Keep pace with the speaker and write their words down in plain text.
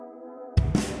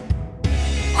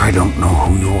I don't know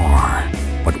who you are,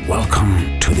 but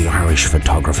welcome to the Irish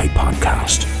Photography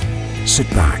Podcast. Sit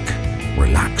back,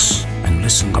 relax, and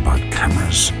listen about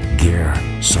cameras, gear,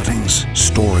 settings,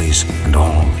 stories, and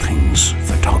all things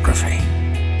photography.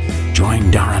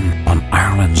 Join Darren on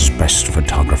Ireland's Best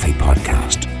Photography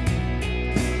Podcast.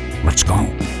 Let's go.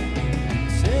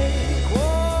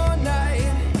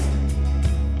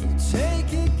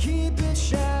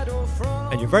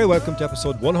 And you're very welcome to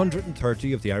episode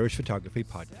 130 of the Irish Photography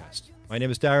Podcast. My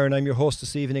name is Darren, I'm your host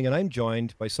this evening, and I'm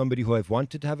joined by somebody who I've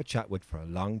wanted to have a chat with for a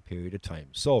long period of time.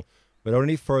 So, without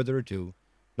any further ado,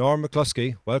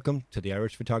 McCloskey, welcome to the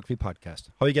Irish Photography Podcast.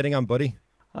 How are you getting on, buddy?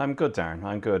 I'm good, Darren.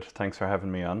 I'm good. Thanks for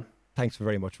having me on. Thanks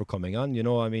very much for coming on. You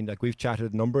know, I mean, like we've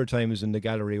chatted a number of times in the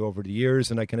gallery over the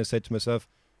years, and I kind of said to myself,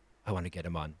 I want to get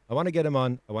him on. I want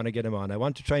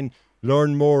to try and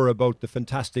learn more about the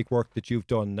fantastic work that you've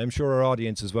done. I'm sure our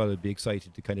audience as well would be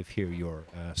excited to kind of hear your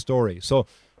story. So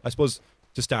I suppose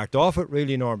to start off with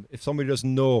really, Norm, if somebody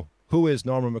doesn't know, who is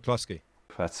Norman McCloskey?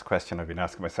 That's a question I've been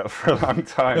asking myself for a long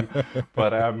time.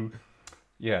 But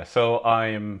so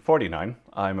I'm 49.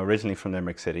 I'm originally from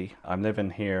Limerick City. I'm living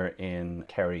here in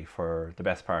Kerry for the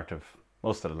best part of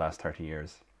most of the last 30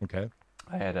 years. Okay.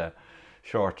 I had a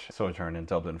short sojourn in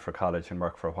Dublin for college and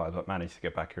work for a while, but managed to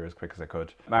get back here as quick as I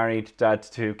could. Married, dad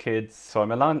to 2 kids. So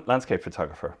I'm a landscape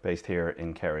photographer based here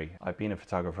in Kerry. I've been a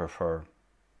photographer for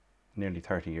nearly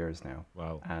 30 years now.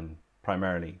 Wow. And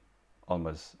primarily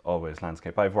almost always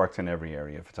landscape. I've worked in every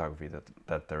area of photography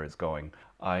that there is going.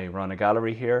 I run a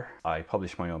gallery here. I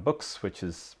publish my own books, which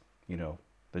is, you know,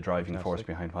 the driving force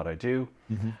behind what I do.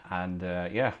 Mm-hmm. And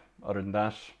other than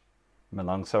that, I'm a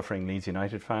long-suffering Leeds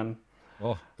United fan.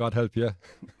 Oh, God help you.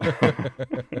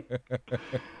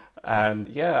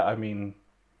 And I mean,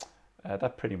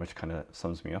 that pretty much kind of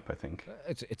sums me up, I think.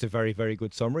 It's a very, very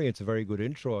good summary. It's a very good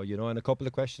intro, you know, and a couple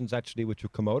of questions actually which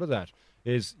would come out of that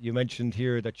is you mentioned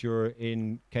here that you're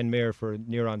in Kenmare for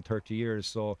near on 30 years.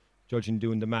 So judging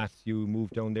doing the math, you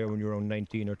moved down there when you were around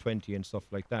 19 or 20 and stuff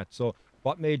like that. So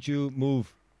what made you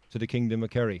move to the Kingdom of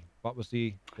Kerry? What was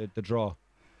the draw?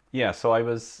 Yeah, so I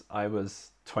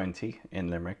was 20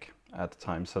 in Limerick at the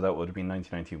time, so that would have been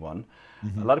 1991.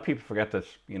 Mm-hmm. A lot of people forget that,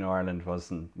 you know, Ireland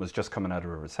was just coming out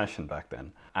of a recession back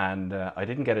then, and I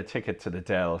didn't get a ticket to the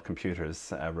Dell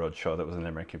Computers roadshow that was in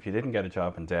Limerick. If you didn't get a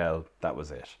job in Dell, that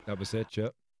was it. That was it, yeah.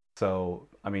 So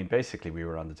I mean, basically, we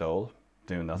were on the dole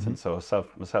doing nothing. Mm-hmm. So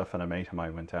myself and a mate of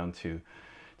mine went down to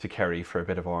Kerry for a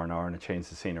bit of R&R and a change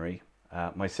of scenery.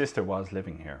 My sister was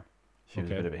living here. She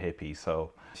was a bit of a hippie,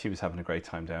 so she was having a great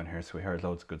time down here. So we heard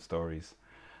loads of good stories.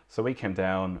 So we came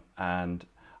down and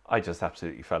I just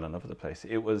absolutely fell in love with the place.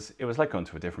 It was like going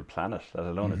to a different planet, let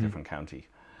alone a different county.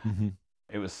 Mm-hmm.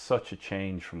 It was such a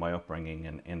change from my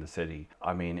upbringing in the city.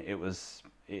 I mean, it was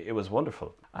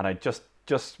wonderful. And I just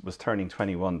was turning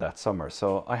 21 that summer,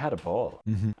 so I had a ball.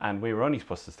 Mm-hmm. And we were only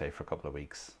supposed to stay for a couple of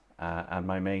weeks. And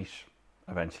my mate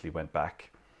eventually went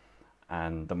back.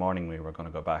 And the morning we were going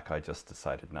to go back, I just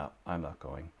decided, no, I'm not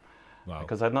going. Wow.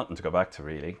 Because I had nothing to go back to,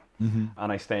 really. Mm-hmm.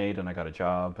 And I stayed and I got a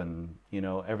job and, you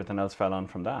know, everything else fell on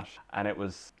from that. And it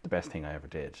was the best thing I ever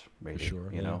did, really. For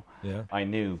sure, you know. Yeah. I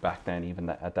knew back then, even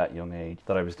at that young age,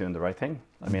 that I was doing the right thing.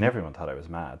 I mean, everyone thought I was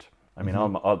mad. I mean,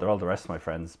 all the rest of my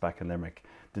friends back in Limerick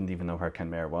didn't even know where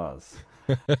Kenmare was.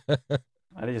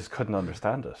 And they just couldn't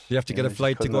understand it. You have to get a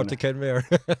flight to go to Kenmare.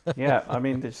 Yeah, I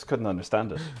mean, they just couldn't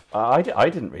understand it. I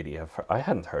didn't really I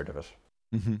hadn't heard of it.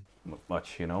 Mm-hmm.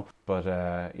 Much, you know, but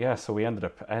so we ended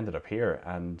up here,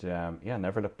 and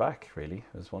never looked back. Really,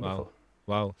 it was wonderful.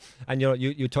 Wow. And you know,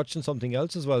 you touched on something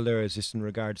else as well there, is just in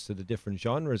regards to the different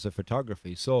genres of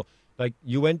photography. So, like,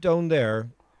 you went down there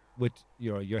with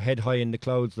your head high in the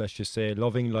clouds, let's just say,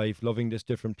 loving life, loving this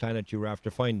different planet you were after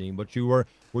finding. But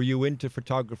were you into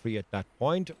photography at that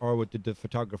point, or did the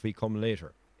photography come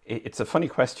later? It's a funny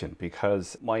question,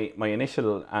 because my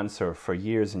initial answer for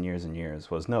years and years and years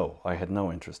was no. I had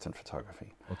no interest in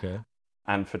photography. Okay.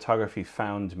 And photography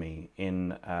found me in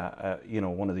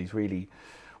one of these really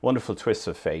wonderful twists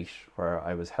of fate, where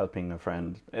I was helping a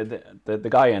friend. The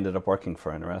guy I ended up working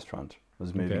for in a restaurant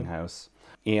was moving house.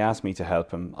 He asked me to help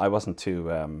him. I wasn't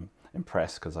too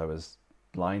impressed because I was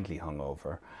blindly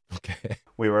hungover. Okay.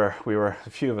 We were a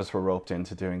few of us were roped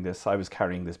into doing this. I was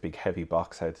carrying this big heavy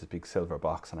box out, this big silver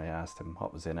box, and I asked him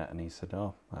what was in it, and he said,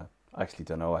 "Oh, I actually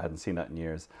don't know. I hadn't seen that in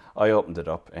years." I opened it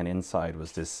up, and inside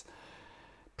was this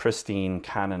pristine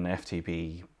Canon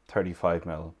FTB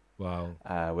 35mm. Wow.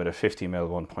 With a 50mm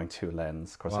 1.2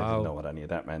 lens. Of course, I didn't know what any of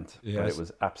that meant. Yes. But it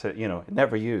was absolutely,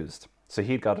 never used. So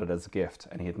he'd got it as a gift,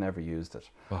 and he had never used it.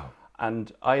 Wow.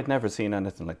 And I had never seen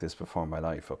anything like this before in my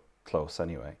life, up close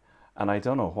anyway. And I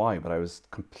don't know why, but I was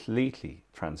completely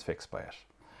transfixed by it.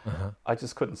 I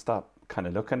just couldn't stop kind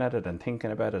of looking at it and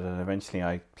thinking about it. And eventually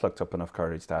I plucked up enough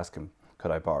courage to ask him,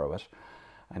 could I borrow it?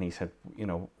 And he said,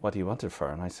 what do you want it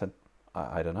for? And I said,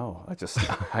 I don't know.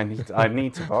 I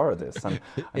need to borrow this, and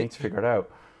I need to figure it out.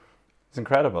 It's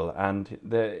incredible. And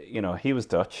he was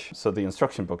Dutch, so the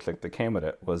instruction booklet that came with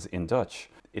it was in Dutch.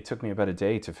 It took me about a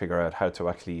day to figure out how to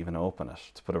actually even open it,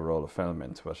 to put a roll of film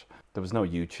into it. There was no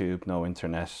YouTube, no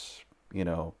internet,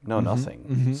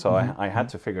 nothing. So I had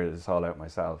to figure this all out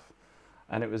myself.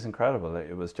 And it was incredible.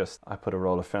 It was just, I put a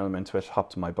roll of film into it,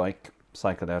 hopped on my bike,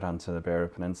 cycled out onto the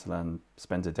Beara Peninsula and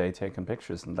spent a day taking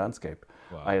pictures in landscape.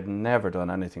 Wow. I had never done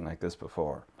anything like this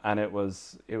before. And it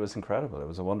was incredible. It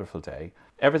was a wonderful day.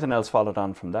 Everything else followed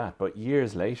on from that. But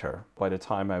years later, by the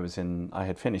time I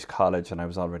had finished college and I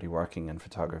was already working in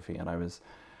photography, and I was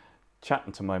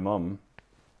chatting to my mum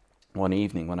one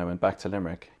evening when I went back to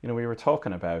Limerick. We were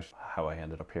talking about how I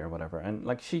ended up here and whatever. And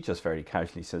she just very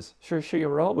casually says, sure, you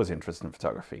were always interested in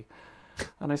photography.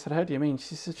 And I said, how do you mean?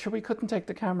 She said, sure, we couldn't take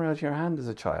the camera out of your hand as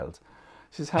a child.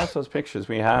 She says, half those pictures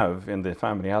we have in the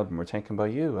family album were taken by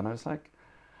you. And I was like,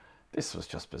 this was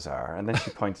just bizarre. And then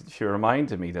she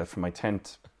reminded me that for my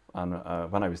 10th,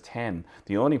 when I was 10,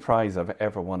 the only prize I've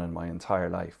ever won in my entire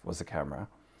life was a camera.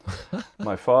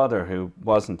 My father, who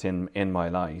wasn't in my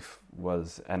life,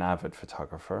 was an avid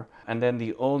photographer. And then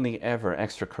the only ever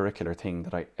extracurricular thing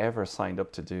that I ever signed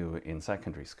up to do in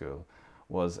secondary school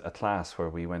was a class where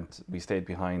we stayed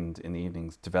behind in the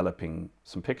evenings developing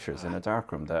some pictures in a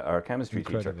darkroom that our chemistry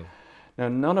teacher. Now,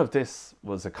 none of this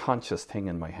was a conscious thing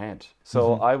in my head.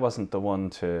 So I wasn't the one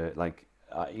to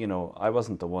I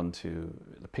wasn't the one to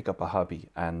pick up a hobby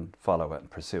and follow it and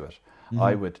pursue it.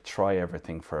 I would try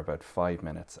everything for about 5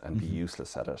 minutes and be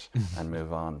useless at it and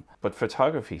move on. But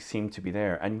photography seemed to be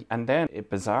there. And then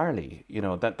bizarrely,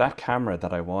 that camera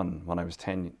that I won when I was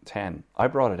 10, I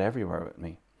brought it everywhere with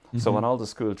me. So on all the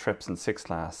school trips in 6th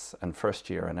class and first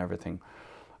year and everything,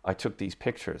 I took these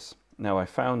pictures. Now, I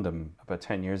found them about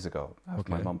 10 years ago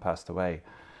after my mum passed away.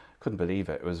 Couldn't believe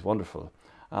it. It was wonderful.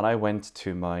 And I went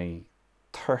to my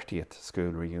 30th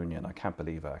school reunion. I can't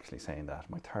believe I'm actually saying that.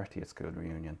 My 30th school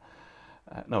reunion.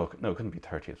 No, it couldn't be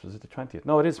 30th. Was it the 20th?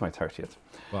 No, it is my 30th.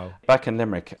 Wow. Back in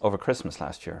Limerick over Christmas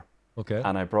last year. Okay.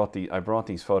 And I brought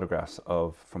these photographs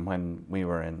from when we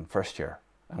were in first year.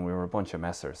 And we were a bunch of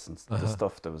messers, and the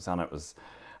stuff that was on it was,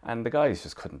 and the guys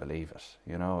just couldn't believe it.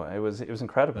 It was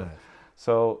incredible. Right.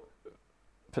 So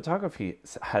photography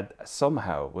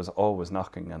was always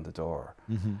knocking on the door,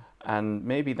 and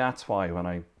maybe that's why when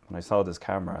I saw this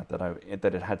camera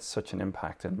that it had such an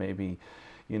impact, and maybe,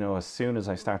 as soon as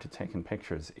I started taking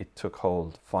pictures, it took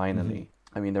hold finally.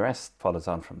 I mean, the rest follows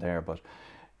on from there, but.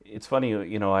 It's funny,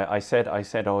 I said,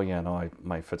 oh yeah, no,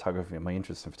 my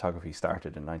interest in photography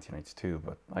started in 1992,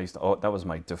 but that was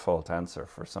my default answer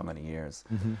for so many years.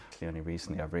 Only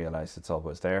recently I've realized it's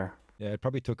always there. Yeah, it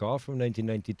probably took off from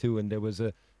 1992, and there was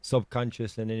a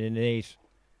subconscious and an innate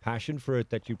passion for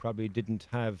it that you probably didn't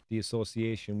have the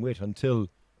association with until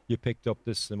you picked up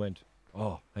this and went,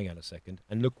 oh, hang on a second,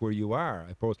 and look where you are. I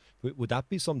suppose, would that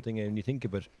be something, and you think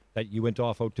of it, that you went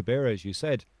off out to Beara, as you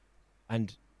said,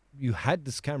 and you had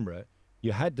this camera,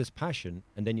 you had this passion,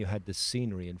 and then you had this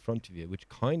scenery in front of you, which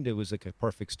kind of was like a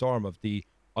perfect storm of the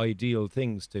ideal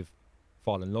things to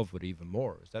fall in love with even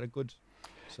more. Is that a good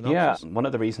synopsis? Yeah, one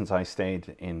of the reasons I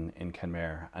stayed in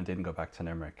Kenmare and didn't go back to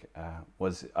Limerick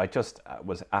was I just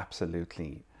was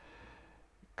absolutely,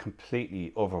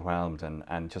 completely overwhelmed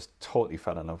and just totally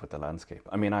fell in love with the landscape.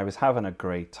 I mean, I was having a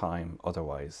great time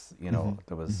otherwise,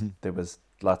 there was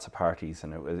lots of parties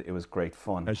and it was great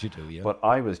fun. As you do, yeah. But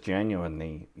I was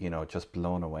genuinely, just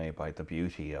blown away by the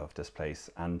beauty of this place,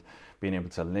 and being able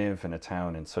to live in a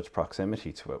town in such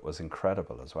proximity to it was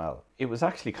incredible as well. It was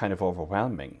actually kind of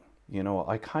overwhelming.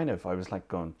 I was like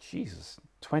going, Jesus,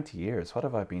 20 years, what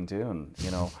have I been doing?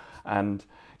 And,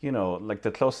 like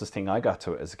the closest thing I got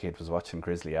to it as a kid was watching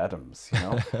Grizzly Adams,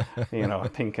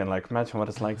 thinking like, imagine what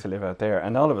it's like to live out there.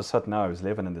 And all of a sudden now I was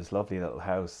living in this lovely little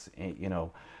house,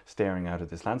 staring out at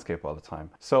this landscape all the time.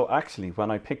 So actually,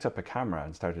 when I picked up a camera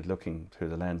and started looking through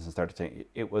the lens and started taking,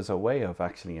 it was a way of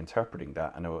actually interpreting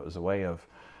that, and it was a way of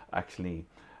actually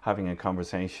having a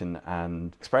conversation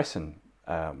and expressing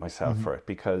myself for it,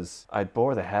 because I'd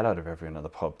bore the hell out of everyone in the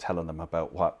pub telling them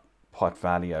about what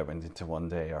valley I went into one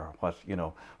day, or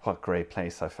what great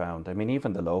place I found. I mean,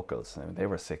 even the locals, they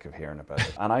were sick of hearing about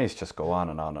it. And I used to just go on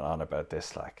and on and on about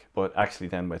this, like. But actually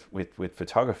then with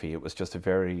photography, it was just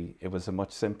it was a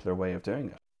much simpler way of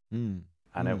doing it.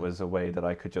 And it was a way that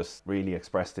I could just really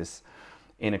express this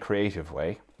in a creative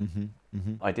way. Mm-hmm.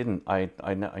 Mm-hmm.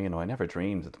 I never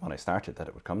dreamed that when I started that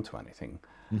it would come to anything.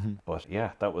 Mm-hmm. But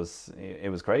yeah, it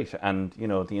was great. And,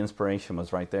 the inspiration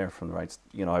was right there from the right,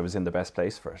 I was in the best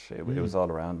place for it. It was all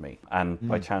around me. And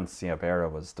by chance,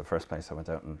 Beara was the first place I went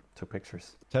out and took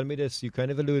pictures. Tell me this, you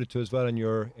kind of alluded to as well in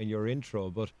your intro,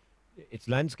 but it's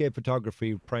landscape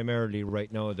photography primarily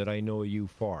right now that I know you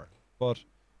for. But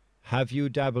have you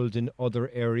dabbled in other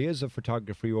areas of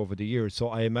photography over the years? So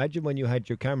I imagine when you had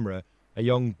your camera, a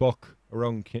young buck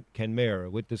around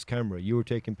Kenmare with this camera, you were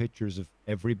taking pictures of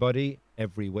everybody,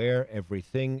 everywhere,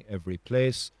 everything, every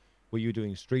place. Were you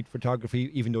doing street photography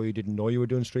even though you didn't know you were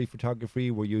doing street photography?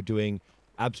 Were you doing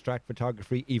abstract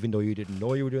photography even though you didn't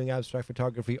know you were doing abstract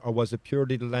photography? Or was it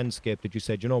purely the landscape that you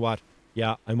said, you know what,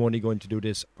 yeah, I'm only going to do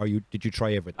this? Or did you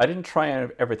try everything? I didn't try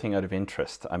everything out of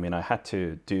interest. I mean, I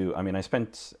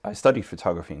studied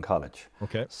photography in college.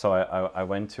 Okay. So I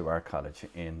went to art college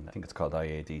I think it's called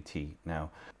IADT now.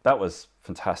 That was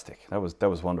fantastic. That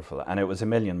was wonderful. And it was a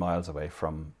million miles away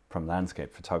from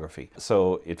landscape photography.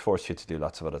 So it forced you to do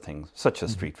lots of other things, such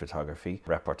as street photography,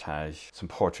 reportage, some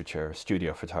portraiture,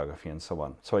 studio photography, and so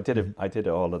on. So I did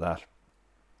all of that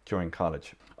during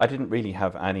college. I didn't really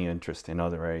have any interest in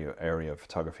other area of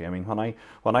photography. I mean,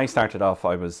 when I started off,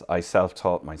 I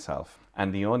self-taught myself,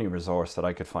 and the only resource that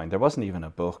I could find, there wasn't even a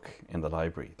book in the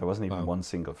library. There wasn't even one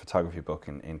single photography book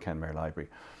in Kenmare Library,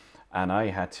 and I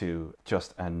had to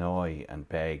just annoy and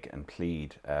beg and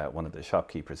plead one of the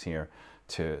shopkeepers here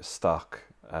to stock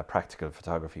a practical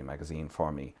photography magazine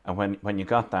for me. And when you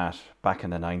got that back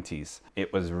in the 90s,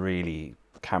 it was really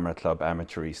camera club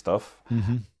amateur-y stuff.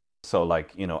 Mm-hmm. So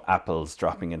like, apples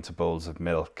dropping into bowls of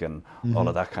milk and all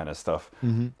of that kind of stuff.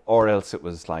 Mm-hmm. Or else it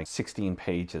was like 16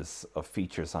 pages of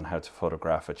features on how to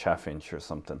photograph a chaffinch or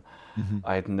something. Mm-hmm.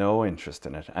 I had no interest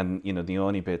in it. And, the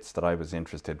only bits that I was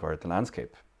interested were the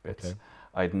landscape bits. Okay.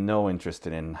 I had no interest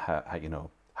in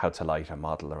how to light a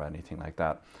model or anything like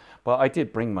that. But I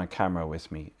did bring my camera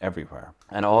with me everywhere,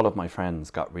 and all of my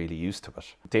friends got really used to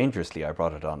it. Dangerously, I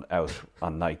brought it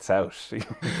on nights out.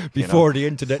 Before the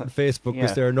internet and Facebook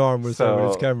was there, Norm was there with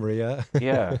his camera, yeah.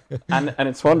 Yeah, and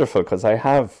it's wonderful because I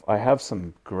have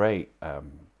some great,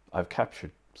 I've captured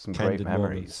some Candid great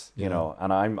memories, moments,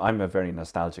 and I'm a very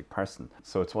nostalgic person,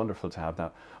 so it's wonderful to have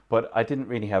that. But I didn't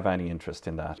really have any interest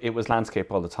in that. It was landscape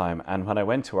all the time. And when I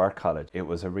went to art college, it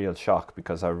was a real shock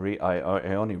because I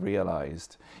only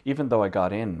realized, even though I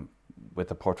got in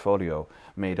with a portfolio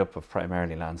made up of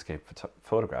primarily landscape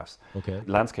photographs,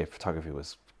 landscape photography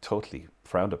was totally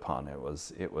frowned upon.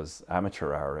 It was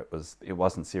amateur hour. It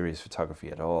wasn't serious photography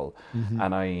at all. Mm-hmm.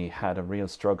 And I had a real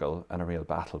struggle and a real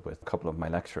battle with a couple of my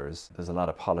lecturers. There's a lot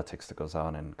of politics that goes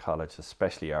on in college,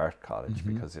 especially art college,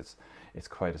 because it's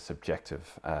quite a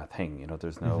subjective thing.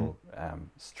 There's no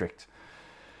strict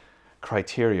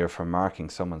criteria for marking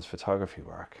someone's photography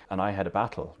work. And I had a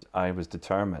battle. I was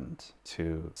determined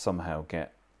to somehow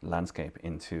get landscape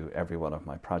into every one of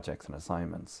my projects and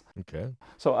assignments. Okay.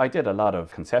 So I did a lot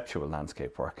of conceptual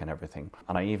landscape work and everything.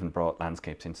 And I even brought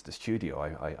landscapes into the studio.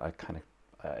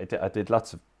 I did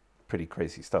lots of pretty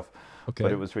crazy stuff. Okay.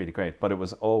 But it was really great. But it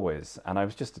was always, and I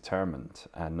was just determined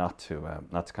not to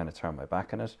kind of turn my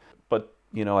back on it. But,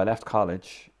 I left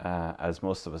college, as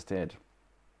most of us did.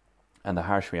 And the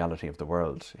harsh reality of the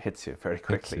world hits you very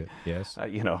quickly. Yes.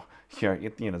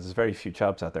 There's very few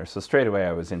jobs out there. So straight away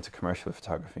I was into commercial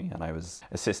photography and I was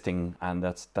assisting, and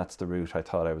that's the route I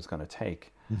thought I was going to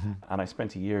take. Mm-hmm. And I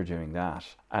spent a year doing that.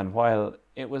 And while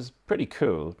it was pretty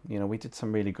cool, we did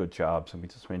some really good jobs and we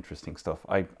did some interesting stuff,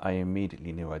 I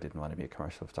immediately knew I didn't want to be a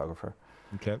commercial photographer.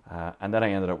 Okay. And then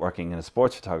I ended up working in a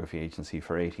sports photography agency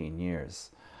for 18 years.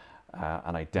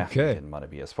 And I definitely didn't want to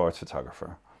be a sports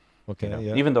photographer. Okay.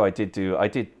 Yeah. Even though I did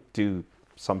do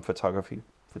some photography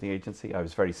for the agency, I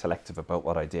was very selective about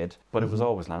what I did, but it was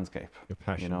always landscape. Your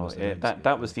passion was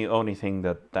that was the only thing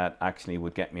that actually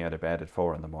would get me out of bed at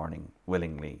 4 a.m.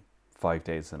 willingly, 5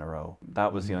 days in a row.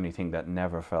 That was the only thing that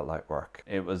never felt like work.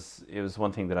 It was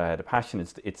one thing that I had a passion.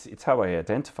 It's how I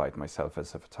identified myself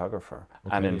as a photographer.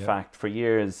 Okay, and in fact, for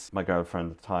years, my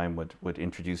girlfriend at the time would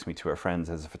introduce me to her friends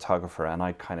as a photographer, and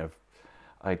I'd kind of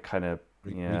I'm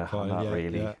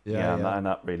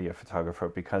not really a photographer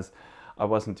because I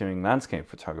wasn't doing landscape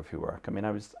photography work. I mean,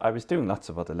 I was doing lots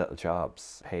of other little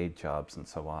jobs, paid jobs and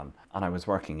so on. And I was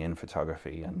working in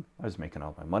photography and I was making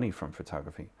all my money from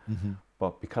photography. Mm-hmm.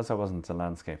 But because I wasn't a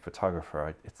landscape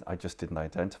photographer, I just didn't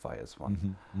identify as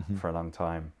one for a long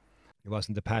time. It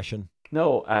wasn't the passion?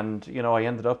 No, and I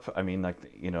ended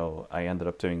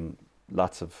up doing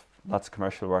lots of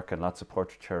commercial work and lots of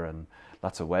portraiture and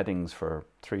lots of weddings for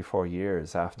 3-4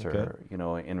 years after,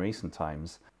 in recent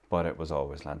times. but it was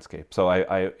always landscape. So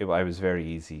I was very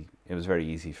easy. It was very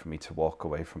easy for me to walk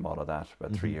away from all of that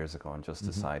about 3 years ago and just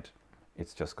decide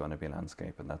it's just going to be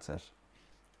landscape and that's it.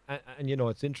 And you know,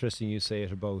 it's interesting you say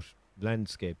it about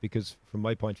landscape, because from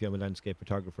my point of view, I'm a landscape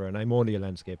photographer, and I'm only a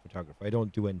landscape photographer. I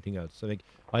don't do anything else. I think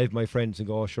I have my friends and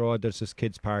go, oh, sure, there's this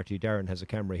kid's party. Darren has a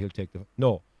camera. He'll take the...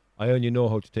 No, I only know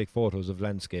how to take photos of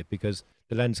landscape because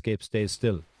the landscape stays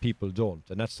still. People don't.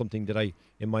 And that's something that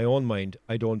in my own mind,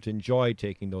 I don't enjoy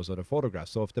taking those other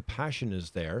photographs. So if the passion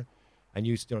is there, and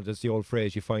you know, there's the old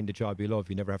phrase, you find the job you love,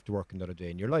 you never have to work another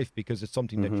day in your life because it's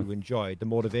something that you enjoy. The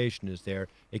motivation is there.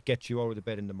 It gets you out of the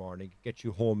bed in the morning, it gets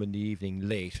you home in the evening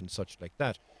late and such like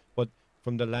that. But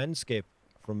from the landscape,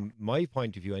 from my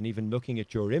point of view, and even looking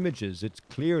at your images, it's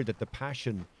clear that the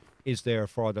passion is there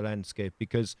for the landscape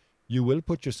because you will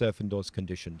put yourself in those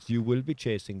conditions. You will be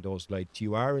chasing those lights.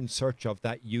 You are in search of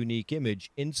that unique image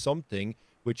in something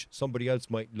which somebody else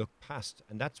might look past.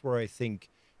 And that's where I think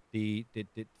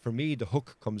for me, the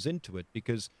hook comes into it,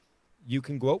 because you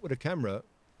can go out with a camera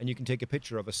and you can take a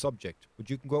picture of a subject, but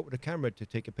you can go out with a camera to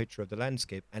take a picture of the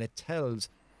landscape, and it tells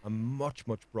a much,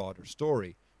 much broader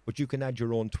story. But you can add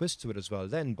your own twist to it as well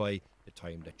then by the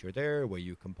time that you're there, where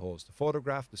you compose the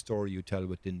photograph, the story you tell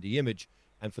within the image.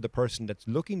 And for the person that's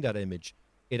looking at that image,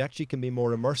 it actually can be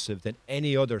more immersive than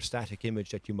any other static image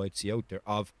that you might see out there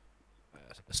of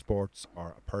a sports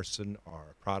or a person or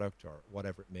a product or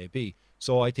whatever it may be.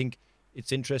 So I think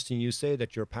it's interesting you say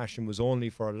that your passion was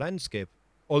only for landscape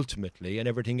ultimately, and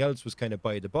everything else was kind of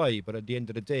by the by. But at the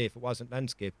end of the day, if it wasn't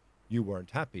landscape, you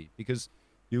weren't happy, because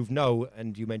you've now,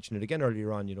 and you mentioned it again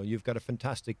earlier on, you know, you've got a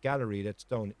fantastic gallery that's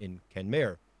down in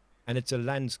Kenmare, and it's a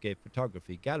landscape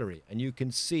photography gallery. And you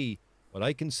can see, well,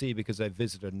 I can see because I've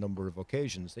visited a number of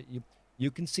occasions, that you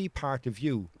can see part of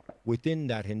you within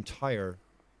that entire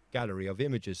gallery of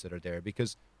images that are there,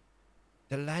 because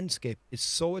the landscape is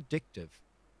so addictive,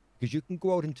 because you can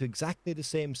go out into exactly the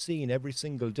same scene every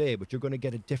single day, but you're going to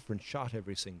get a different shot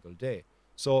every single day.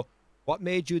 So what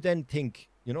made you then think,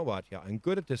 you know what, yeah, I'm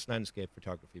good at this landscape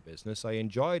photography business, I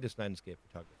enjoy this landscape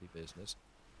photography business?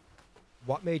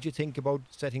 What made you think about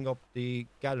setting up the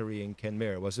gallery in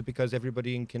Kenmare? Was it because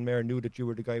everybody in Kenmare knew that you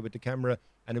were the guy with the camera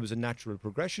and it was a natural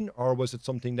progression? Or was it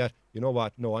something that, you know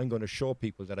what, no, I'm going to show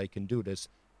people that I can do this,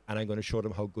 and I'm going to show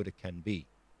them how good it can be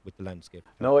with the landscape?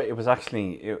 No, it was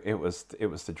actually it was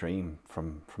the dream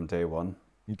from day one.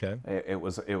 Okay. It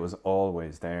was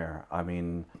always there. I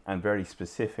mean, and very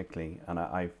specifically, and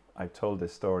I've told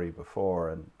this story before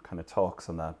and kind of talks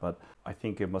on that, but I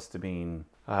think it must have been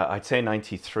I'd say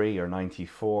 93 or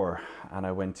 94, and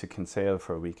I went to Kinsale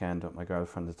for a weekend with my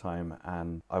girlfriend at the time,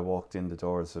 and I walked in the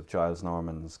doors of Giles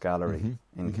Norman's gallery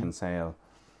in Kinsale,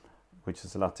 which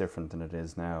is a lot different than it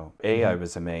is now. I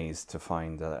was amazed to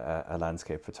find a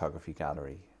landscape photography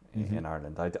gallery in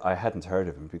Ireland. I hadn't heard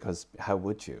of him, because how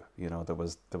would you? You know, there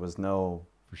was no,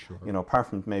 For sure. you know, apart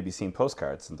from maybe seeing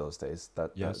postcards in those days,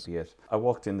 that would be it. I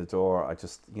walked in the door, I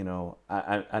just, you know,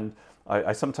 and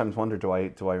I sometimes wonder, do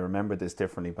I remember this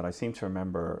differently? But I seem to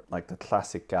remember like the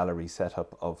classic gallery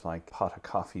setup of like pot of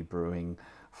coffee brewing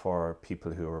for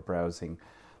people who were browsing.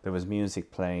 There was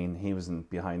music playing, he was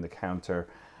behind the counter.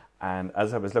 And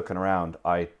as I was looking around,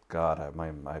 I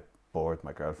bored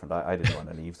my girlfriend. I didn't want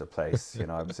to leave the place. You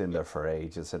know, I was in there for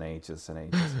ages and ages and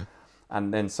ages.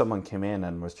 And then someone came in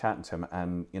and was chatting to him,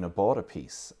 and, you know, bought a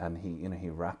piece, and he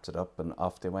wrapped it up and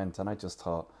off they went. And I just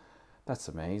thought, that's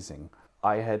amazing.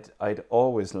 I'd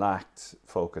always lacked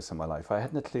focus in my life. I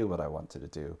hadn't a clue what I wanted to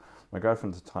do. My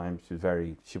girlfriend at the time,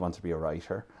 she wanted to be a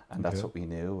writer, and that's what we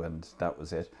knew, and that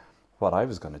was it. What I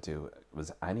was going to do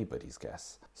was anybody's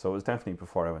guess. So it was definitely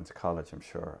before I went to college, I'm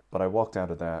sure. But I walked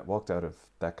out of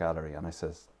that gallery, and I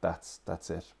says, that's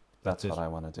it. That's what I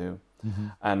want to do.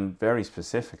 And very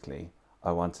specifically,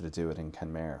 I wanted to do it in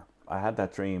Kenmare. I had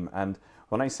that dream, and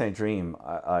when I say dream,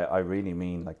 I really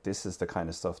mean like this is the kind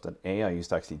of stuff that A, I used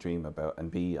to actually dream about, and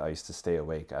B, I used to stay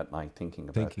awake at night thinking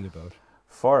about.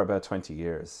 For about 20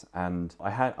 years, and I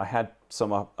had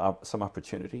some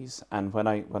opportunities, and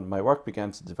when my work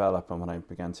began to develop, and when I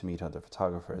began to meet other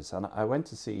photographers, and I went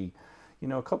to see, you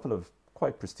know, a couple of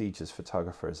quite prestigious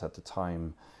photographers at the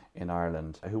time in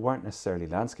Ireland who weren't necessarily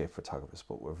landscape photographers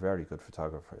but were very good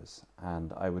photographers,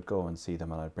 and I would go and see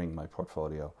them, and I'd bring my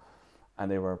portfolio, and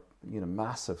they were, you know,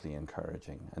 massively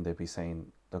encouraging, and they'd be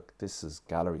saying, look, this is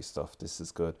gallery stuff, this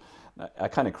is good. I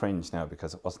kind of cringe now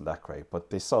because it wasn't that great, but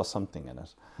they saw something in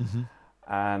it.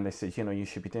 And they said, you know, you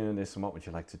should be doing this, and what would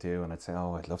you like to do? And I'd say,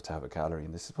 oh, I'd love to have a gallery.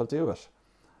 And they said, well, do it.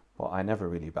 But I never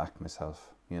really backed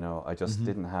myself. You know, I just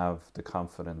didn't have the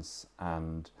confidence,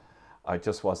 and I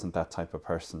just wasn't that type of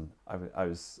person. I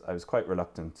was quite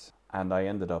reluctant. And I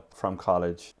ended up from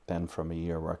college, then from a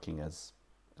year working as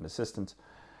an assistant,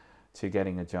 to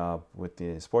getting a job with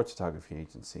the sports photography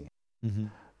agency. Mm-hmm.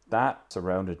 That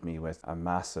surrounded me with a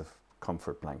massive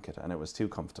comfort blanket, and it was too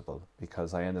comfortable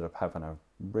because I ended up having a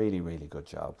really, really good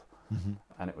job, Mm-hmm.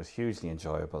 and it was hugely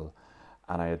enjoyable,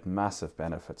 and I had massive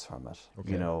benefits from it.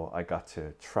 Okay. You know, I got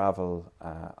to travel,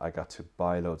 I got to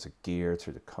buy loads of gear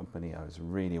through the company. I was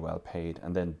really well paid,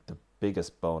 and then the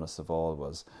biggest bonus of all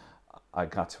was I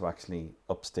got to actually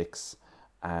up sticks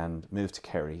and move to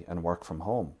Kerry and work from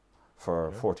home for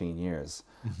Okay. 14 years,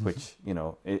 Mm-hmm. which, you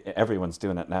know, everyone's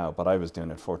doing it now, but I was doing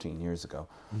it 14 years ago.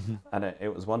 Mm-hmm. And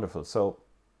it was wonderful. So,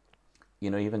 you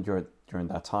know, even during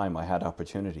that time, I had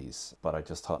opportunities, but I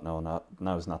just thought,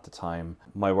 now's not the time.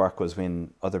 My work was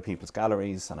in other people's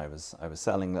galleries, and I was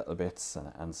selling little bits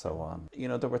and so on. You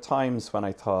know, there were times when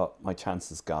I thought my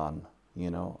chance is gone.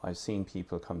 You know, I've seen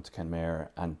people come to Kenmare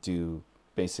and do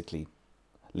basically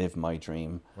live my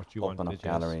dream, What you open wanted, up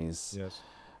galleries. Yes.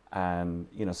 And,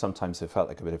 you know, sometimes it felt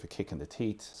like a bit of a kick in the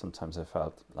teeth. Sometimes I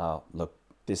felt, oh, look,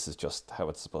 this is just how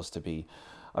it's supposed to be.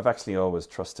 I've actually always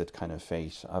trusted kind of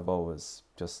fate. I've always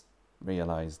just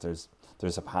realized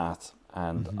there's a path,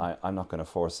 and Mhm. I'm not going to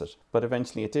force it. But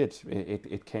eventually it did.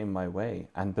 It came my way.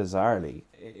 And bizarrely,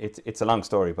 it's a long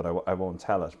story, but I won't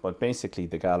tell it. But basically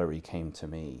the gallery came to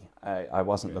me. I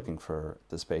wasn't Okay. looking for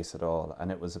the space at all.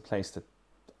 And it was a place that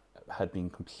had been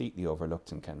completely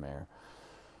overlooked in Kenmare.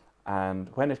 And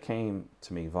when it came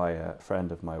to me via a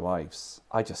friend of my wife's,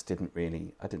 I didn't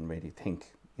really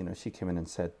think. You know, she came in and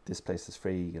said, "This place is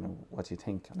free. You know, what do you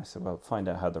think?" And I said, "Well, find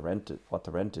out what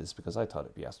the rent is, because I thought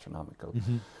it'd be astronomical."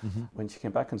 Mm-hmm. Mm-hmm. When she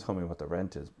came back and told me what the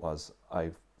rent was,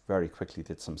 I very quickly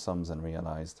did some sums and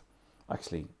realized,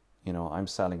 actually, you know, I'm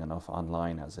selling enough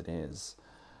online as it is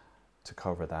to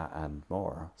cover that and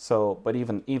more. So, but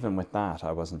even with that,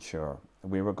 I wasn't sure.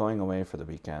 We were going away for the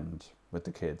weekend with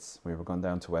the kids. We were going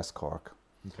down to West Cork,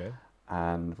 Okay.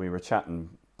 and we were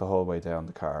chatting the whole way down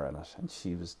the car in it, and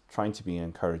she was trying to be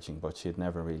encouraging, but she had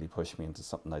never really pushed me into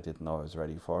something I didn't know I was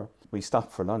ready for. We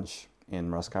stopped for lunch in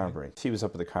Rosscarbery. Okay. She was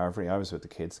up at the Carvery, I was with the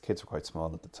kids. The kids were quite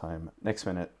small at the time. Next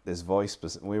minute, this voice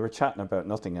we were chatting about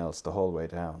nothing else the whole way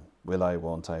down. Will I,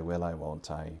 won't I, will I,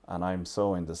 won't I? And I'm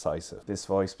so indecisive. This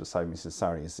voice beside me says,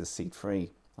 "Sorry, is this seat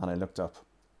free?" And I looked up,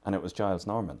 and it was Giles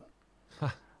Norman.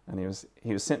 And he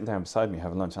was sitting down beside me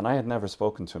having lunch, and I had never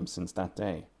spoken to him since that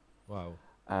day. Wow.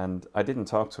 And I didn't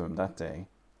talk to him that day.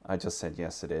 I just said,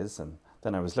 "Yes, it is." And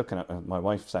then I was looking at my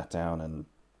wife sat down and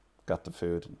got the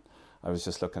food, and I was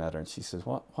just looking at her, and she says,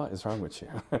 what is wrong with you?"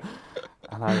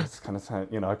 And I was kind of saying,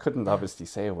 you know, I couldn't obviously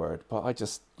say a word, but I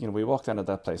just, you know, we walked out of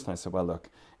that place, and I said, "Well, look,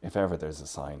 if ever there's a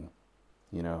sign,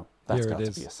 you know, that's got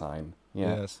to be a sign."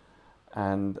 Yeah. Yes.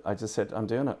 And I just said, "I'm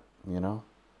doing it, you know,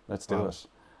 let's do Wow. it."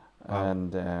 Wow.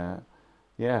 And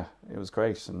yeah, it was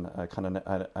great, and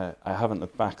I haven't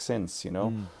looked back since, you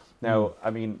know. Now, I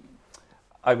mean,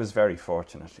 I was very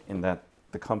fortunate in that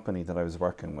the company that I was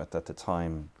working with at the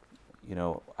time, you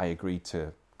know, I agreed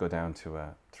to go down to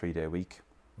a 3-day week.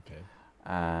 Okay.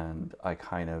 And I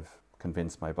kind of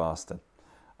convinced my boss that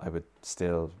I would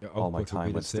still, Your all my output would time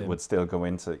be the same. would still go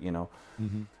into, you know,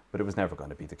 Mm-hmm. but it was never going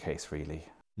to be the case, really.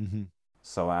 Mm-hmm.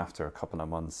 So after a couple of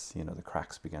months, you know, the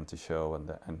cracks began to show,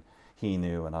 and he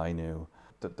knew and I knew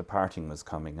that the parting was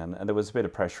coming, and there was a bit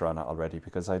of pressure on it already,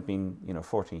 because I'd been, you know,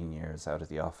 14 years out of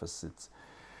the office. It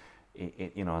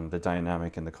you know, and the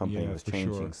dynamic in the company was for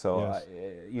changing. sure. So, Yes.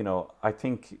 you know, I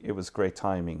think it was great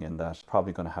timing in that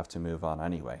probably going to have to move on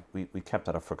anyway. We kept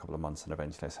that up for a couple of months, and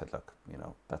eventually I said, "Look, you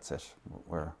know, that's it.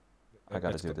 I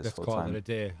got to do this full time." Let's call it a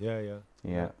day. Yeah.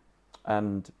 Yeah.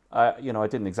 And I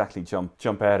didn't exactly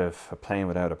jump out of a plane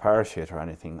without a parachute or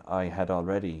anything. I had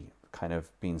already kind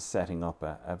of been setting up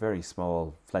a very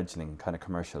small fledgling kind of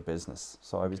commercial business.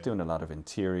 So I was doing a lot of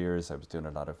interiors. I was doing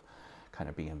a lot of kind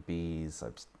of B&Bs. I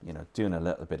was, you know, doing a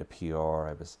little bit of PR.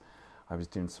 I was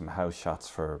doing some house shots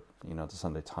for, you know, the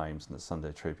Sunday Times and the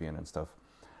Sunday Tribune and stuff.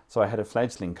 So I had a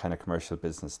fledgling kind of commercial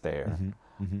business there.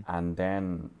 Mm-hmm. Mm-hmm. And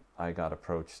then I got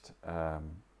approached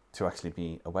to actually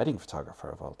be a wedding photographer,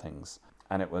 of all things.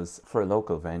 And it was for a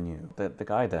local venue. The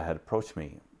guy that had approached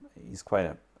me, he's quite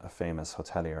a famous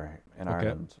hotelier in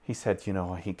Ireland. He said, you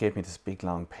know, he gave me this big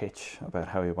long pitch about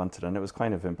how he wanted it. And it was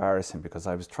kind of embarrassing, because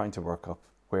I was trying to work up,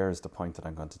 where is the point that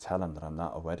I'm going to tell him that I'm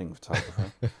not a wedding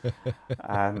photographer?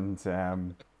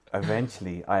 And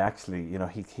eventually, I actually, you know,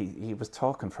 he was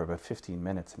talking for about 15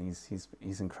 minutes, and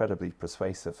he's incredibly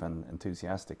persuasive and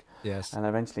enthusiastic. Yes. And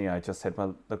eventually I just said,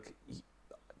 "Well, look,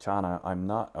 John, I'm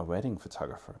not a wedding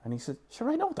photographer." And he said, "Sure,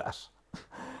 I know that."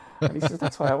 And he says,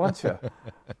 "That's why I want you."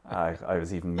 I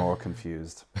was even more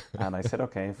confused. And I said,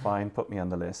 okay, fine, put me on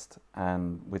the list.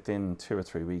 And within 2 or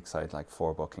 3 weeks, I had like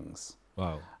 4 bookings.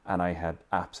 Wow. And I had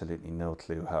absolutely no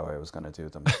clue how I was going to do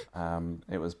them.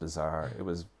 It was bizarre. It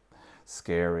was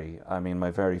scary. I mean,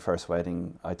 my very first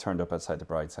wedding, I turned up outside the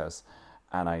bride's house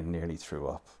and I nearly threw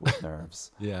up with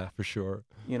nerves. Yeah, for sure.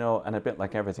 You know, and a bit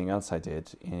like everything else I did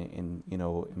in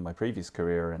my previous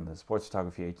career in the sports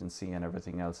photography agency and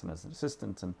everything else, and as an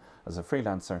assistant and as a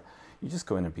freelancer, you just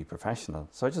go in and be professional.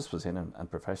 So I just was in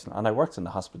and professional. And I worked in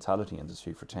the hospitality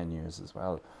industry for 10 years as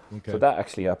well. Okay. So that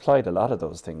actually, I applied a lot of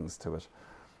those things to it.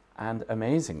 And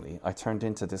amazingly, I turned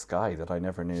into this guy that I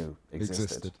never knew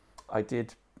existed. I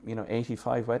did,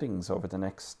 85 weddings over the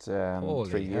next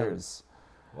 3 years.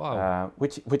 Wow.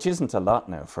 Which isn't a lot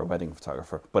now for a wedding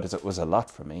photographer, but it was a lot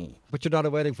for me. But you're not a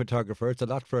wedding photographer. It's a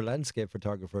lot for a landscape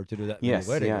photographer to do that many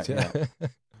weddings. Yeah.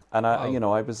 And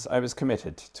Wow. I was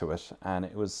committed to it, and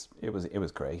it was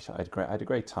great. I had a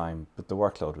great time, but the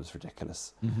workload was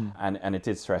ridiculous, and it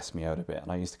did stress me out a bit.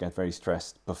 And I used to get very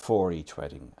stressed before each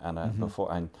wedding, and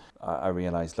I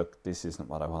realized, look, this isn't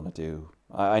what I want to do.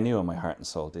 I knew in my heart and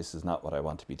soul this is not what I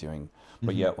want to be doing.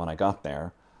 But yet when I got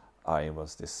there, I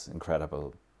was this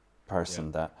incredible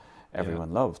person that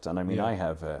everyone loved. And I mean, I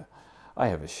have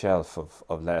a shelf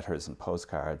of letters and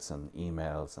postcards and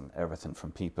emails and everything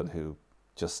from people who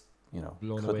just, Blown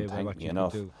away couldn't by thank what me you could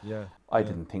enough. do. Yeah. I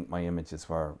didn't think my images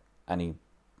were any,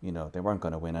 they weren't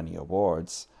going to win any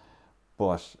awards.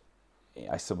 But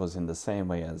I suppose in the same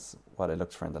way as what I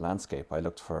looked for in the landscape, I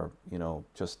looked for,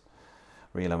 just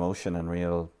real emotion and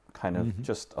real kind of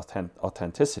just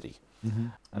authenticity.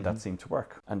 And that seemed to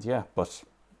work. And but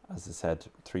as I said,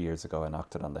 3 years ago, I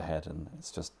knocked it on the head, and it's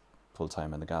just full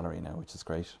time in the gallery now, which is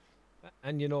great.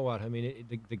 And you know what? I mean,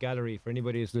 the gallery, for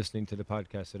anybody who's listening to the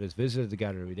podcast that has visited the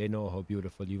gallery, they know how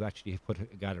beautiful you've actually put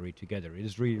a gallery together. It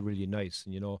is really, really nice.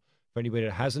 And, for anybody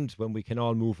that hasn't, when we can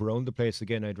all move around the place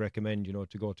again, I'd recommend,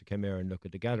 to go to Kenmare and look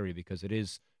at the gallery, because it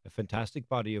is a fantastic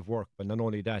body of work. But not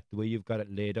only that, the way you've got it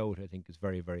laid out, I think is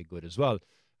very, very good as well.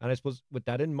 And I suppose with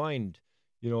that in mind,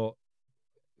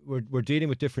 we're dealing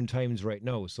with different times right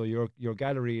now. So your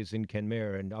gallery is in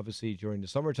Kenmare, and obviously during the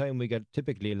summertime we get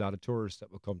typically a lot of tourists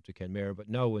that will come to Kenmare. But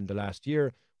now in the last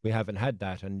year we haven't had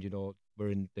that, and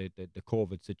we're in the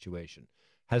COVID situation.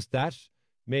 Has that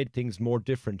made things more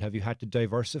different? Have you had to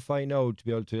diversify now to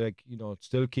be able to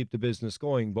still keep the business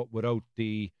going, but without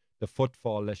the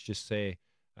footfall, let's just say,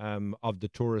 of the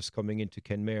tourists coming into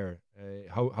Kenmare?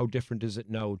 How different is it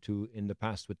now to in the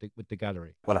past with the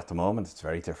gallery? Well, at the moment it's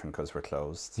very different because we're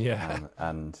closed. Yeah.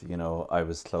 And I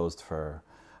was closed for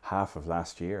half of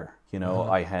last year. We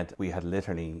had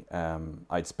literally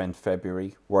I'd spent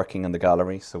February working in the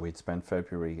gallery, so we'd spent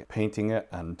February painting it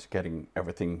and getting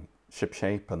everything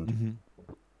shipshape, and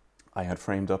I had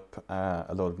framed up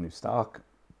a load of new stock.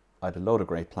 I had a load of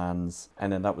great plans,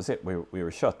 and then that was it. We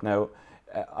were shut. Now,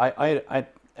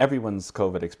 everyone's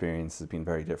COVID experience has been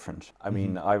very different. I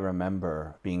mean, I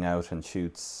remember being out in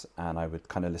shoots, and I would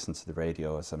kind of listen to the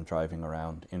radio as I'm driving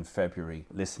around in February,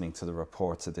 listening to the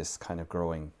reports of this kind of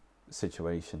growing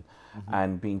situation,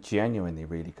 and being genuinely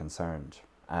really concerned,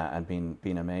 and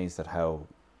being amazed at how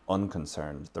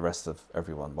unconcerned the rest of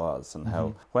everyone was, and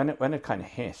how when it kind of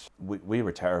hit, we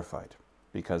were terrified,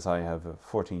 because I have a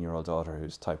 14-year-old daughter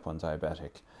who's type 1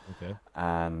 diabetic. Okay.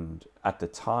 And at the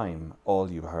time, all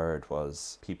you heard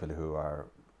was people who are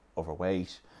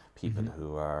overweight, people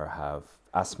who have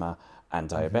asthma, and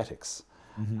diabetics.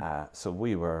 So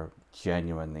we were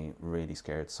genuinely really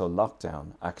scared. So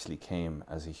lockdown actually came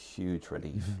as a huge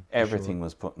relief. Everything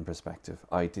was put in perspective.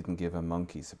 I didn't give a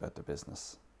monkey's about the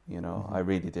business. I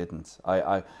really didn't.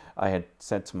 I had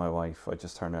said to my wife, I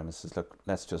just turned around and says, look,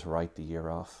 let's just write the year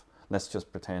off. Let's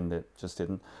just pretend it just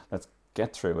didn't. Let's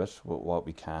get through it with what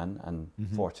we can. And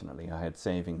fortunately, I had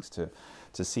savings to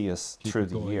see us through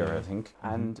the year, I think.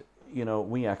 And,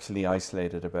 we actually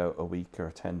isolated about a week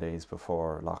or 10 days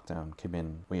before lockdown came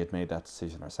in. We had made that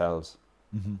decision ourselves.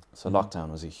 So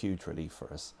lockdown was a huge relief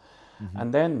for us.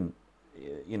 And then,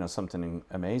 something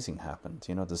amazing happened.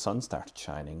 The sun started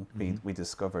shining. We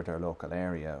discovered our local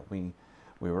area. We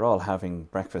were all having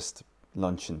breakfast,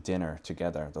 lunch and dinner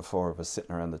together, the 4 of us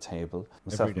sitting around the table.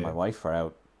 Myself and my wife were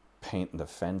out painting the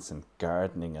fence and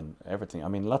gardening and everything. I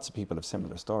mean, lots of people have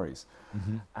similar stories.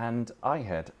 And I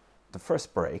had the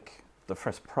first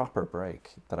proper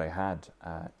break that I had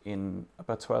in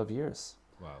about 12 years.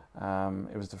 Wow.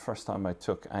 It was the first time I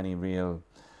took any real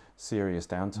serious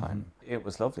downtime. It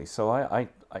was lovely. So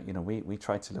we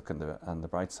tried to look on the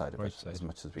bright side of it as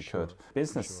much as we could.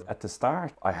 Business at the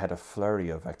start, I had a flurry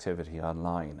of activity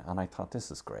online, and I thought,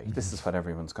 this is great. This is what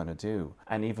everyone's going to do.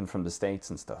 And even from the States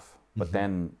and stuff, But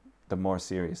then the more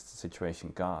serious the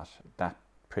situation got, that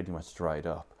pretty much dried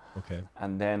up. Okay.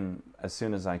 And then as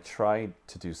soon as I tried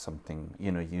to do something,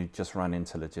 you just run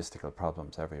into logistical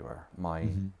problems everywhere. My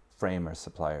framer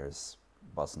suppliers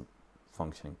wasn't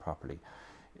functioning properly.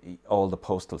 All the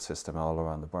postal system all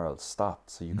around the world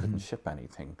stopped, so you couldn't ship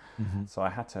anything. So I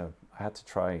had to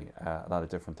try a lot of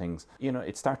different things.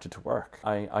 It started to work.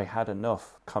 I had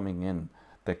enough coming in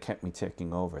that kept me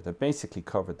ticking over, that basically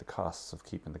covered the costs of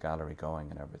keeping the gallery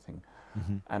going and everything.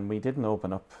 And we didn't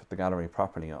open up the gallery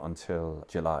properly until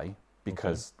July,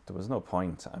 because there was no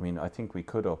point. I mean, I think we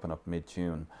could open up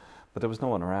mid-June, but there was no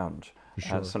one around.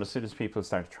 Sure. So as soon as people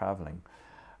started traveling,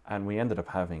 and we ended up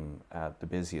having the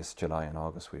busiest July and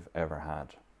August we've ever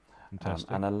had.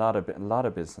 And a lot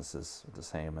of businesses are the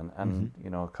same. And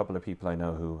a couple of people I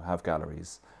know who have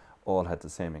galleries all had the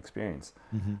same experience.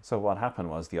 So what happened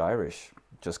was the Irish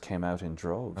just came out in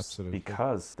droves. Absolutely.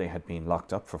 Because they had been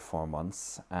locked up for 4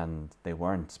 months and they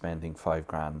weren't spending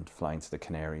 $5,000 flying to the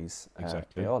Canaries.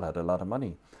 Exactly. They all had a lot of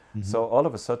money. So all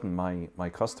of a sudden my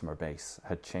customer base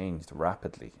had changed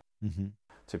rapidly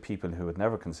to people who had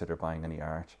never considered buying any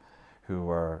art, who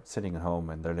were sitting at home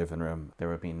in their living room. They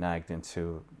were being nagged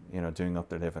into, doing up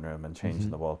their living room and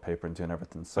changing the wallpaper and doing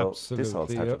everything. So this all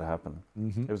started to happen.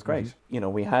 It was great.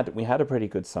 We had a pretty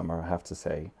good summer, I have to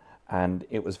say. And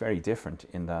it was very different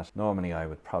in that normally I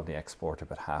would probably export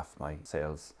about half my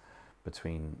sales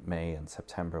between May and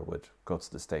September would go to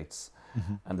the States.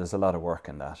 And there's a lot of work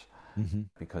in that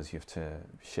because you have to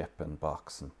ship and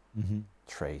box and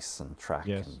trace and track.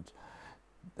 Yes. And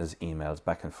there's emails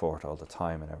back and forth all the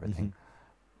time and everything.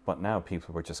 But now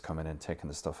people were just coming in, taking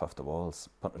the stuff off the walls,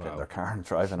 putting it in their car and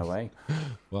driving away.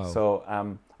 Wow. So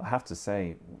I have to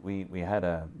say we had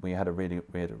a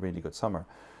really good summer.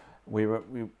 We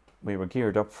were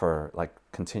geared up for like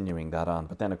continuing that on,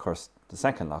 but then of course the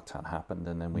second lockdown happened,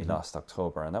 and then we lost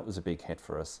October, and that was a big hit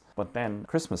for us. But then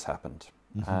Christmas happened,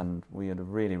 and we had a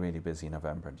really busy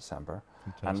November and December.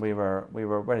 Fantastic. And we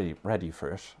were ready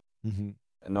for it.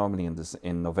 Normally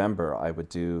in November I would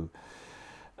do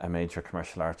a major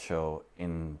commercial art show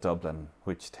in Dublin,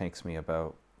 which takes me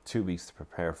about 2 weeks to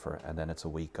prepare for, and then it's a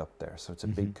week up there, so it's a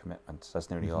big commitment. That's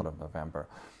nearly all of November.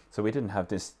 So we didn't have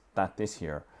that this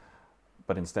year.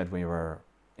 But instead we were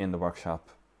in the workshop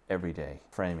every day,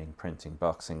 framing, printing,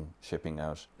 boxing, shipping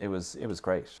out. It was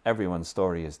great. Everyone's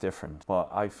story is different, but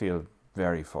I feel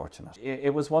very fortunate.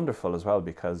 It was wonderful as well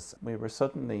because there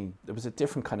was a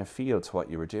different kind of feel to what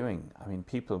you were doing. I mean,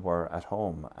 people were at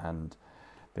home and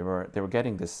they were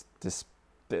getting this.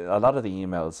 A lot of the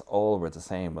emails all were the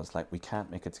same. Was like, we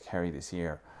can't make it to Kerry this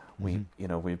year. We've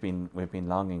been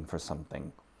longing for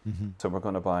something, so we're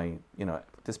going to buy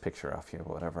this picture off you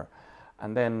or whatever.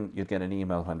 And then you'd get an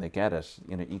email when they get it,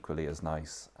 equally as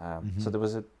nice. So there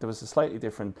was a slightly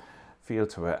different feel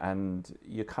to it, and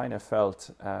you kind of felt.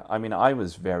 I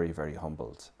was very, very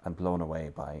humbled and blown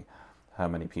away by how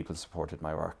many people supported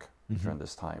my work during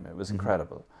this time. It was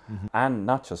incredible, and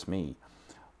not just me,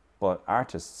 but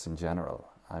artists in general.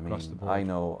 I mean,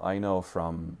 I know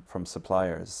from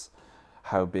suppliers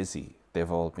how busy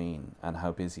they've all been and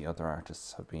how busy other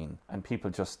artists have been, and people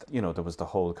just there was the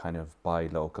whole kind of buy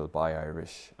local, buy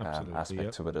Irish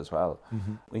aspect to it as well.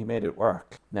 We made it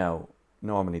work. Now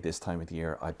normally this time of the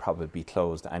year I'd probably be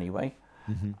closed anyway,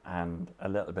 and a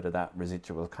little bit of that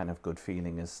residual kind of good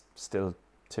feeling is still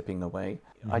tipping away.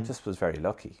 I just was very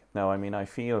lucky. Now I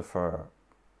feel for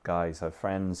guys. I have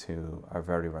friends who are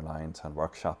very reliant on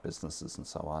workshop businesses and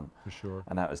so on, for sure,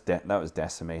 and that was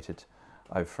decimated.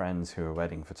 I have friends who are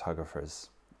wedding photographers.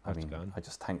 I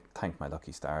just thank my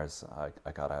lucky stars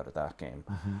I got out of that game,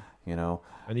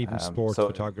 And even sports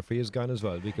photography is gone as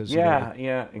well because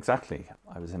yeah, exactly.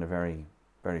 I was in a very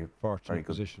fortunate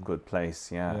position. Good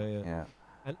place. Yeah.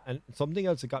 And something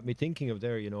else that got me thinking of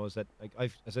there, is that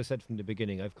as I said from the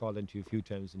beginning, I've called into you a few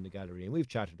times in the gallery, and we've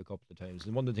chatted a couple of times.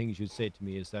 And one of the things you'd say to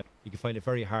me is that you can find it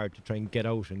very hard to try and get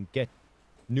out and get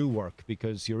new work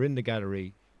because you're in the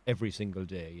gallery every single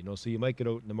day, so you might get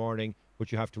out in the morning,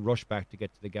 but you have to rush back to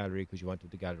get to the gallery because you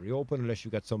wanted the gallery open, unless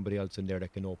you've got somebody else in there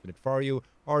that can open it for you,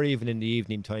 or even in the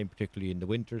evening time, particularly in the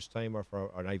winter's time, or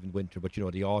not even winter, but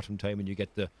the autumn time, and you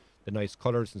get the nice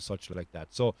colours and such like that.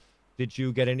 So did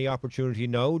you get any opportunity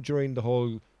now during the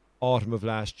whole autumn of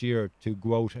last year to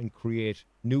go out and create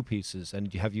new pieces,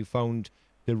 and have you found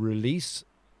the release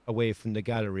away from the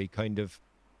gallery kind of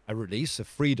a release, a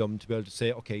freedom to be able to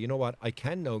say, okay, you know what, I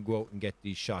can now go out and get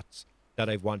these shots that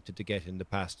I've wanted to get in the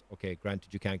past. Okay,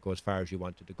 granted, you can't go as far as you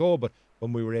wanted to go, but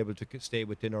when we were able to stay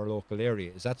within our local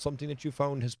area, is that something that you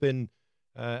found has been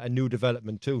a new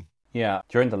development too? Yeah,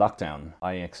 during the lockdown,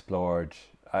 I explored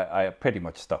I pretty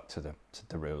much stuck to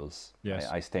the rules. Yes.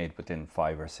 I stayed within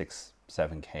 5 or 6,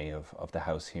 7K of the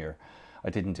house here. I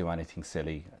didn't do anything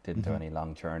silly. I didn't do any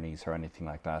long journeys or anything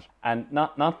like that. And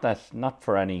not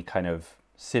for any kind of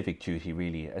civic duty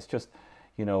really. It's just,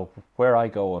 you know, where I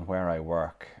go and where I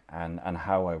work and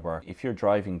how I work. If you're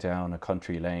driving down a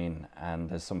country lane and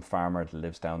there's some farmer that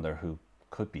lives down there who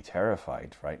could be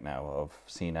terrified right now of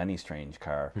seeing any strange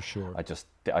car. For sure.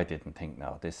 I didn't think,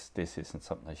 no, this isn't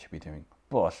something I should be doing.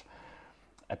 But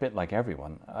a bit like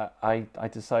everyone, I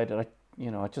decided,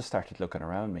 I just started looking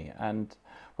around me. And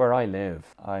where I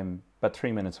live, I'm about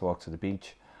 3 minutes walk to the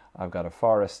beach. I've got a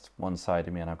forest one side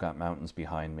of me and I've got mountains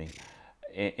behind me.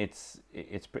 It's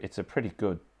a pretty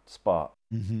good spot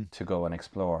to go and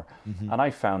explore. And I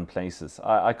found places.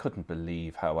 I couldn't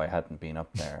believe how I hadn't been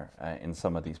up there in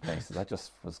some of these places. I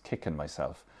just was kicking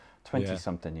myself.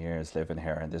 20-something years living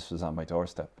here, and this was on my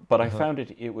doorstep. But I found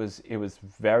it was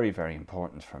very, very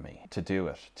important for me to do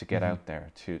it, to get out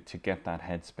there, to get that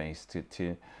headspace,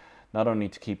 to not only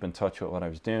to keep in touch with what I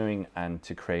was doing and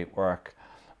to create work,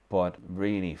 but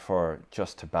really for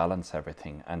just to balance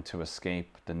everything and to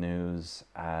escape the news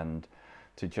and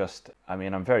to just, I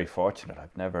mean, I'm very fortunate.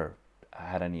 I've never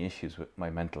had any issues with my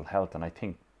mental health, and I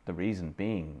think the reason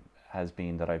being has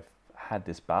been that I've had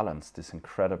this balance, this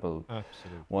incredible,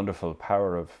 wonderful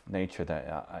power of nature that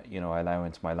I allow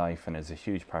into my life and is a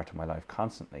huge part of my life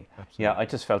constantly. Yeah,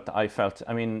 I felt.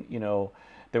 I mean,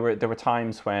 there were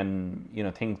times when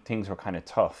things were kind of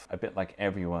tough. A bit like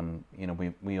everyone,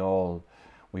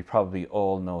 we probably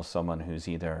all know someone who's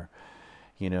either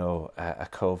a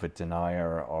COVID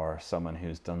denier or someone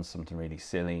who's done something really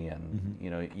silly, and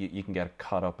you can get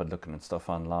caught up in looking at stuff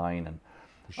online, and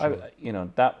sure.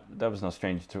 That was no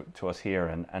stranger to us here,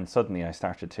 and suddenly I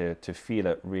started to feel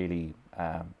it really,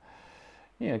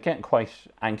 getting quite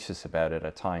anxious about it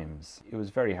at times. It was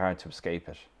very hard to escape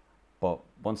it, but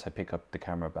once I pick up the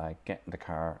camera bag, get in the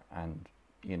car, and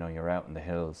you're out in the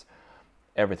hills,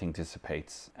 everything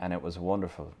dissipates, and it was a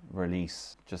wonderful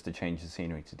release just to change the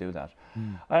scenery to do that.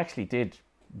 I actually did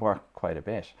work quite a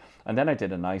bit, and then I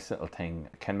did a nice little thing.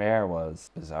 Kenmare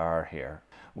was bizarre here.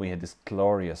 We had this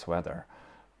glorious weather,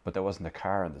 but there wasn't a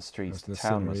car in the streets. The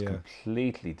town was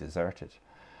completely deserted.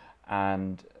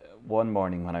 And one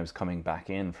morning when I was coming back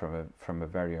in from a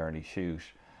very early shoot,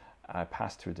 I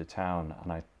passed through the town,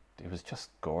 and it was just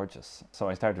gorgeous. So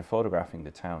I started photographing the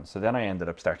town. So then I ended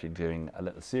up starting doing a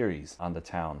little series on the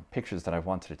town, pictures that I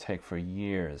wanted to take for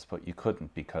years, but you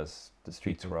couldn't because the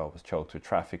streets were always choked with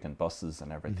traffic and buses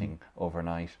and everything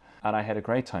overnight. And I had a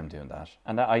great time doing that.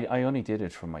 And I only did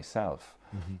it for myself.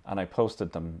 And I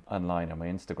posted them online on my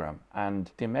Instagram.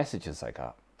 And the messages I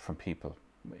got from people,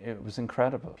 it was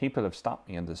incredible. People have stopped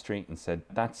me on the street and said,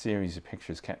 that series of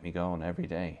pictures kept me going every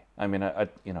day. I mean,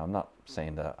 I'm not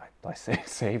saying that I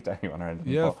saved anyone or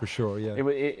anything. Yeah, for sure, yeah.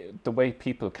 The way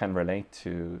people can relate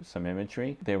to some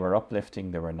imagery, they were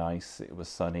uplifting, they were nice, it was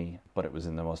sunny, but it was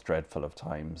in the most dreadful of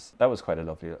times. That was quite a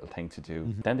lovely little thing to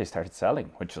do. Then they started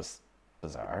selling, which was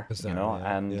bizarre,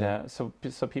 so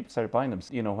people started buying them.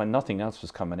 When nothing else was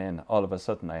coming in, all of a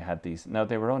sudden I had these. Now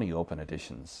they were only open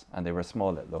editions, and they were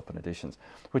small little open editions,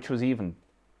 which was even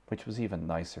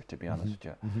nicer, to be honest with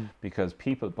you, because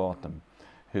people bought them,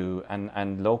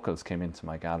 and locals came into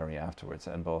my gallery afterwards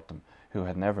and bought them, who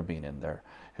had never been in there,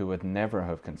 who would never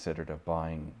have considered of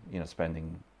buying,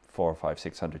 spending 400, 500,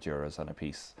 600 euros on a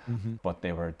piece, but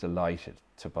they were delighted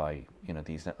to buy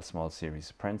these little small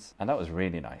series of prints, and that was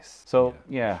really nice. So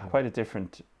quite a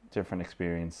different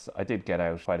experience. I did get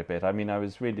out quite a bit. I mean, I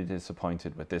was really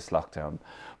disappointed with this lockdown,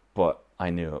 but I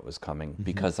knew it was coming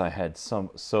because I had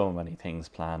so many things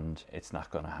planned. It's not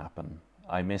going to happen.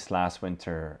 I missed last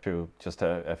winter through just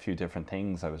a few different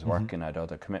things. I was working, I had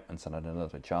other commitments, and I had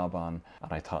another job on,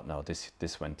 and I thought, no, this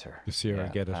winter, this year, I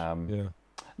get it.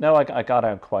 No, I got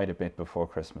out quite a bit before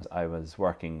Christmas. I was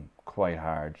working quite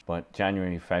hard, but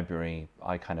January, February,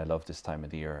 I kind of love this time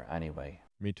of the year anyway.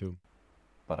 Me too.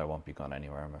 But I won't be going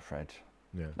anywhere, I'm afraid.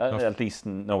 Yeah. At least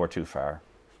nowhere too far.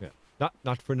 Yeah.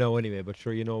 Not for now anyway, but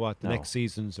sure, you know what? The next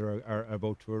seasons are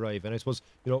about to arrive. And I suppose,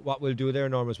 what we'll do there,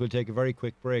 Norm, is we'll take a very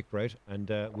quick break, right? And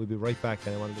we'll be right back,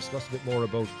 and I want to discuss a bit more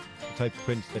about the type of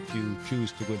prints that you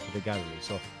choose to go into the gallery.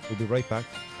 So we'll be right back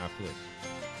after this.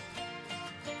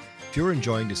 If you're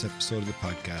enjoying this episode of the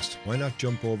podcast, why not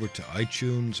jump over to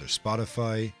iTunes or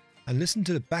Spotify and listen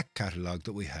to the back catalogue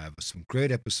that we have of some great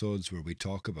episodes where we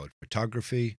talk about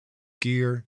photography,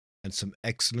 gear, and some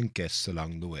excellent guests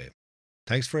along the way.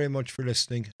 Thanks very much for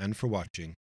listening and for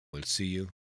watching. We'll see you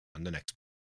on the next one.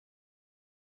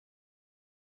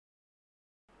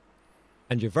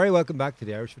 And you're very welcome back to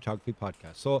the Irish Photography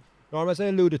Podcast. So Norm, as I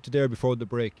alluded to there before the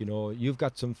break, you've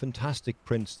got some fantastic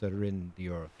prints that are in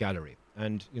your gallery.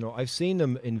 And, I've seen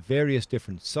them in various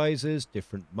different sizes,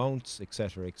 different mounts,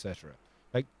 etc., etc.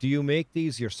 Like, do you make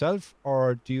these yourself,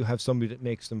 or do you have somebody that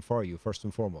makes them for you, first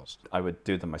and foremost? I would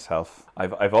do them myself.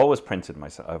 I've always printed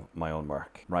my own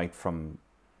work, right from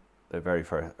the very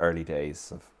first early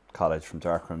days of college, from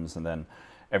darkrooms, and then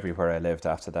everywhere I lived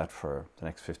after that for the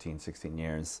next 15, 16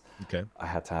 years. Okay. I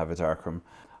had to have a darkroom.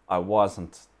 I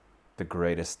wasn't the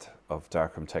greatest of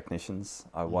darkroom technicians.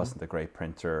 I wasn't a great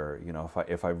printer.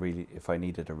 If I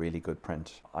needed a really good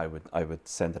print, I would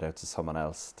send it out to someone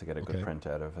else to get a good print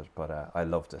out of it. But I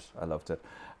loved it,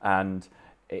 and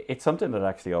it's something that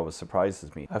actually always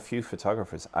surprises me. A few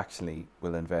photographers actually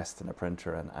will invest in a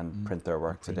printer and print their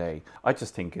work today. I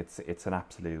just think it's an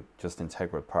absolute, just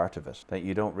integral part of it, that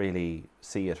you don't really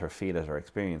see it or feel it or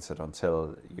experience it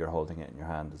until you're holding it in your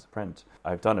hand as a print.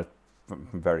 I've done it from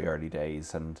very early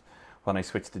days, and when I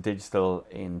switched to digital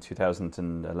in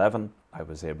 2011, I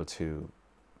was able to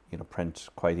print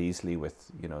quite easily with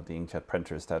the inkjet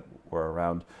printers that were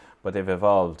around, but they've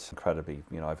evolved incredibly.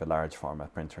 I have a large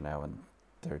format printer now, and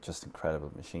they're just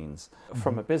incredible machines.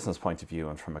 From a business point of view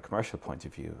and from a commercial point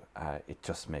of view, it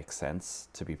just makes sense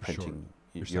to be printing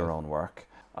your own work.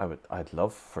 I'd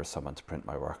love for someone to print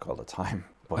my work all the time,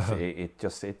 but it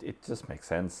just makes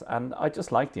sense, and I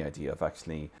just like the idea of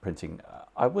actually printing.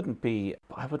 I wouldn't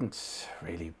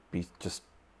really be just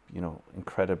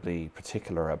incredibly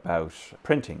particular about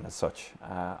printing as such.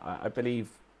 I believe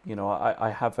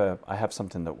I have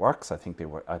something that works. I think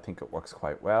it works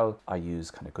quite well. I use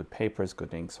kind of good papers,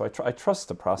 good ink, so I trust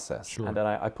the process. And then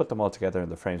I put them all together in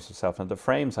the frames myself. And the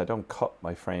frames, I don't cut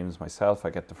my frames myself. I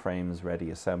get the frames ready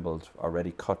assembled,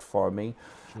 already cut for me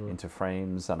into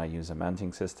frames, and I use a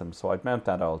mounting system. So I'd mount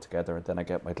that all together, and then I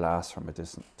get my glass from a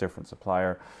different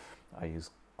supplier. I use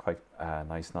quite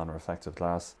nice non-reflective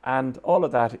glass, and all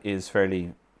of that is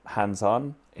fairly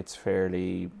hands-on. It's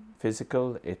fairly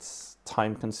physical, it's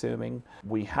time consuming.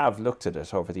 We have looked at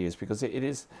it over the years because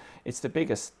it's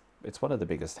one of the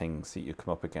biggest things that you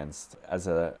come up against. As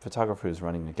a photographer who's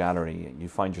running a gallery, you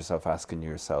find yourself asking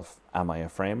yourself, am I a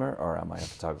framer or am I a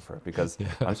photographer? Because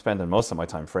I'm spending most of my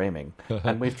time framing.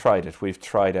 And we've tried it. We've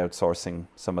tried outsourcing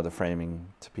some of the framing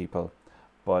to people.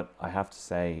 But I have to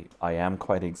say, I am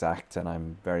quite exact, and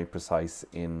I'm very precise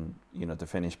in the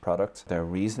finished product. They're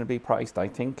reasonably priced, I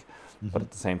think, but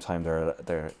at the same time,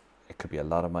 it could be a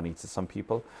lot of money to some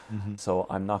people. So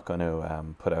I'm not going to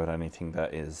put out anything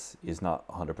that is not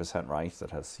 100% right,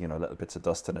 that has little bits of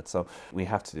dust in it. So we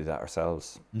have to do that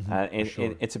ourselves.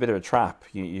 It's a bit of a trap.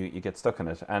 You get stuck in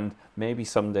it, and maybe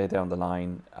someday down the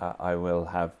line, I will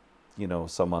have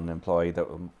someone employed that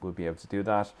will be able to do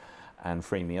that and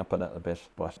free me up a little bit.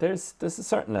 But there's a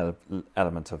certain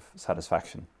element of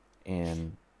satisfaction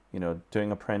in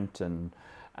doing a print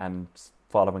and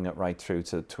following it right through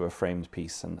to a framed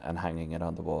piece and hanging it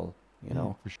on the wall.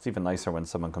 It's even nicer when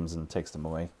someone comes and takes them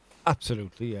away.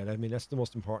 Absolutely, yeah. I mean, that's the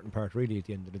most important part, really, at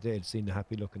the end of the day, to seeing the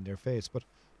happy look in their face. But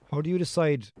how do you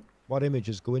decide what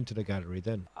images go into the gallery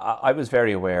then? I was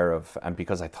very aware of, and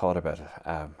because I thought about it,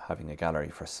 having a gallery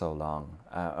for so long,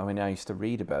 I used to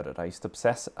read about it. I used to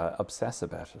obsess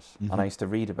about it. And I used to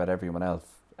read about everyone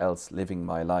else living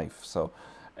my life. So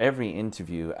every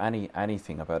interview,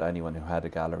 anything about anyone who had a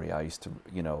gallery, I used to,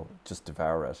 just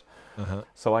devour it.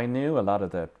 So I knew a lot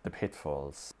of the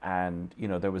pitfalls. And,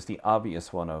 there was the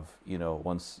obvious one of,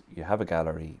 once you have a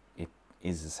gallery, it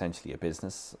is essentially a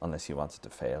business unless you want it to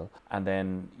fail. And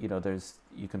then,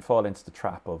 you can fall into the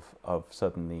trap of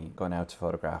suddenly going out to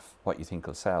photograph what you think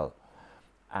will sell.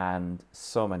 And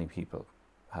so many people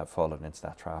have fallen into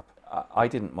that trap. I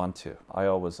didn't want to. I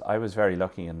was very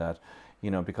lucky in that,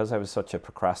 because I was such a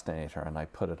procrastinator and I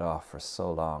put it off for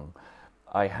so long,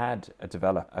 I had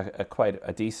developed quite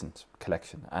a decent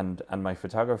collection, and my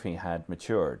photography had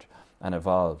matured and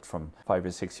evolved from 5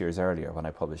 or 6 years earlier when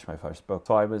I published my first book.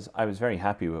 So I was very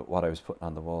happy with what I was putting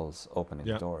on the walls, opening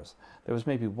the doors. There was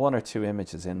maybe 1 or 2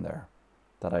 images in there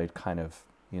that I'd kind of,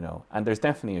 and there's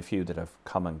definitely a few that have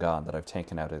come and gone that I've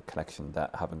taken out of the collection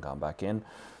that haven't gone back in,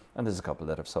 and there's a couple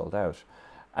that have sold out.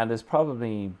 And there's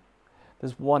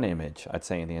 1 image, I'd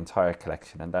say, in the entire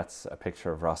collection, and that's a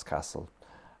picture of Rosscastle.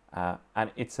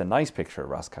 And it's a nice picture of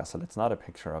Rosscastle. It's not a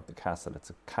picture of the castle, it's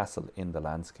a castle in the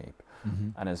landscape.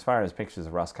 And as far as pictures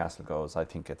of Rosscastle goes, I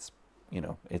think it's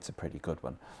a pretty good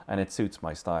one, and it suits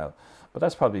my style. But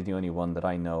that's probably the only one that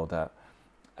I know that,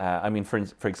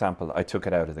 for example, I took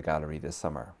it out of the gallery this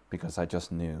summer because I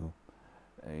just knew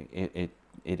it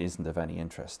isn't of any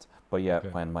interest. But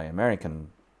yet, when my American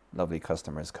lovely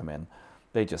customers come in,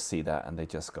 they just see that and they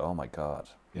just go, oh my God,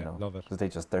 you know, love it.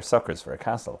 because they're suckers for a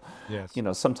castle. Yes. You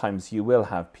know, sometimes you will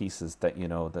have pieces that, you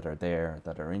know, that are there,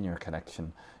 that are in your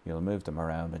collection. You'll move them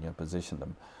around and you'll position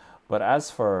them. But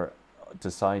as for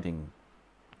deciding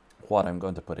what I'm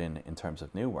going to put in terms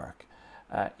of new work,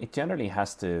 it generally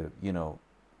has to, you know,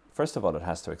 first of all, it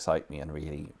has to excite me and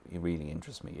really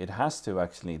interest me. It has to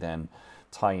actually then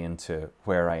tie into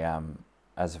where I am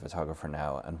as a photographer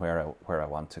now and where I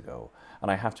want to go. And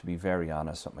I have to be very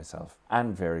honest with myself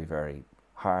and very, very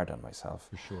hard on myself.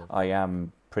 For sure. I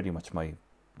am pretty much my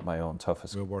own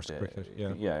toughest. Your worst critic,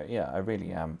 yeah. Yeah, I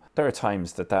really am. There are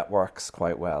times that works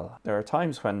quite well. There are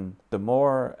times when the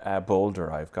more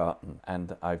bolder I've gotten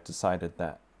and I've decided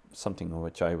that something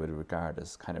which I would regard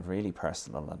as kind of really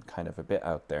personal and kind of a bit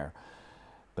out there,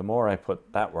 the more I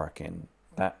put that work in,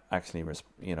 that actually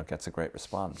gets a great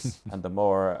response. And the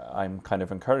more I'm kind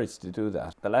of encouraged to do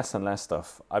that, the less and less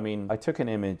stuff. I mean, I took an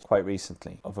image quite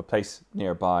recently of a place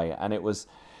nearby, and it was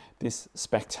this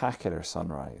spectacular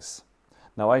sunrise.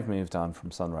 Now, I've moved on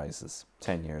from sunrises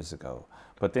 10 years ago,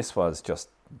 but this was just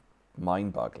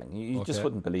mind-boggling. You just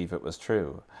wouldn't believe it was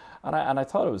true. And I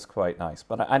thought it was quite nice.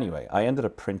 But anyway, I ended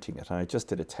up printing it, and I just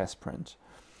did a test print.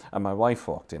 And my wife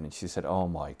walked in and she said, oh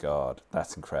my God,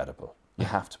 that's incredible. You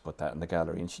have to put that in the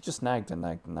gallery. And she just nagged and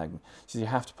nagged and nagged. She said, you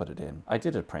have to put it in. I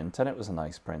did a print, and it was a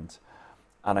nice print.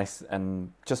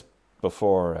 And just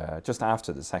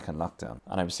after the second lockdown,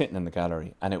 and I was sitting in the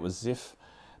gallery, and it was as if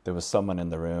there was someone in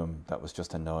the room that was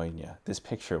just annoying you. This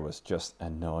picture was just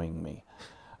annoying me.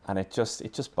 And it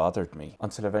just bothered me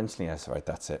until eventually I said, right,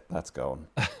 that's it, that's going.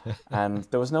 And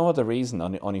there was no other reason,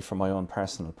 only for my own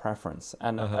personal preference.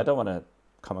 And I don't want to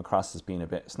come across as being a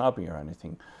bit snobby or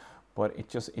anything, but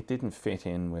it didn't fit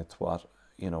in with what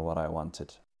I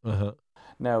wanted.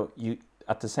 Now,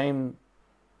 at the same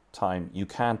time, you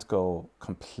can't go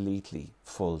completely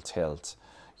full tilt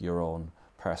your own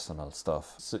personal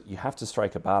stuff. So you have to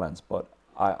strike a balance, but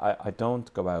I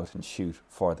don't go out and shoot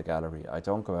for the gallery. I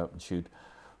don't go out and shoot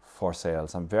for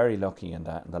sales. I'm very lucky in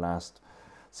that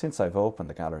since I've opened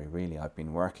the gallery, really, I've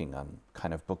been working on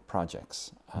kind of book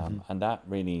projects. And that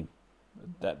really,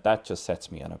 that just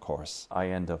sets me on a course. I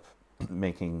end up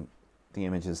making the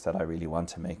images that I really want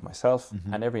to make myself.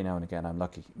 And every now and again, I'm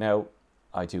lucky. Now,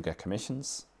 I do get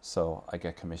commissions. So I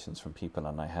get commissions from people,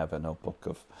 and I have a notebook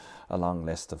of a long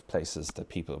list of places that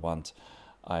people want.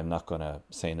 I'm not going to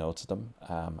say no to them.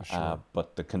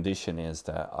 But the condition is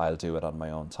that I'll do it on my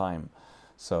own time.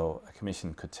 So a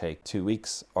commission could take 2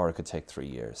 weeks, or it could take 3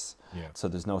 years. Yeah. So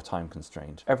there's no time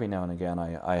constraint. Every now and again,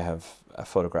 I have a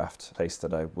photographed place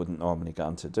that I wouldn't normally get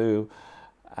on to do.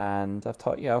 And I've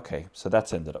thought, yeah, okay, so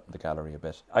that's ended up in the gallery a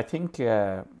bit. I think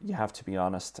you have to be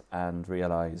honest and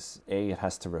realise, it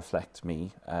has to reflect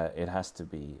me. It has to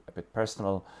be a bit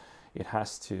personal. It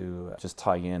has to just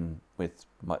tie in with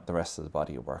the rest of the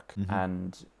body of work.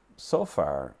 And so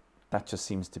far, that just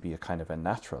seems to be a kind of a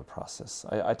natural process.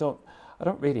 I don't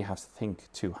really have to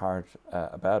think too hard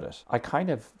about it.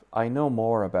 I know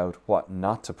more about what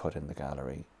not to put in the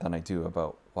gallery than I do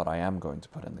about what I am going to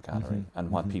put in the gallery and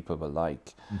what people will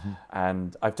like.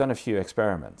 And I've done a few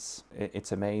experiments.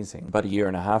 It's amazing. About a year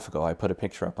and a half ago, I put a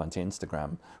picture up onto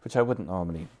Instagram, which I wouldn't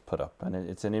normally put up. And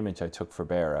it's an image I took for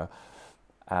Bera,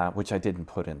 which I didn't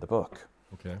put in the book.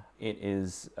 Okay. It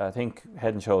is, I think,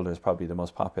 Head and Shoulders probably the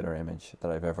most popular image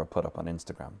that I've ever put up on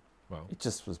Instagram. Wow.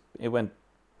 It went,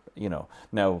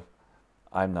 now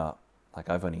I'm not,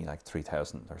 I've only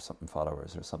 3,000 or something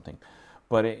followers or something.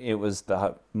 But it was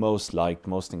the most liked,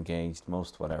 most engaged,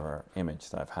 most whatever image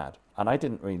that I've had. And I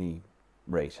didn't really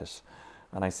rate it.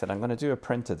 And I said, I'm going to do a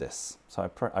print of this. So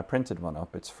I printed one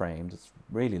up. It's framed. It's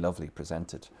really lovely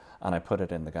presented. And I put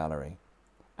it in the gallery.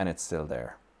 And it's still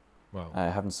there. Wow. I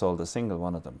haven't sold a single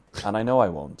one of them. And I know I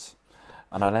won't.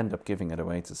 And I'll end up giving it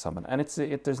away to someone. And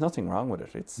there's nothing wrong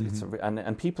with it.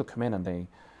 And people come in and they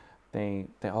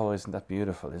oh, isn't that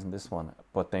beautiful, isn't this one?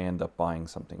 But they end up buying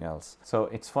something else. So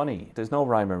it's funny. There's no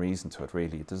rhyme or reason to it,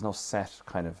 really. There's no set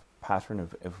kind of pattern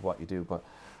of what you do. But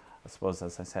I suppose,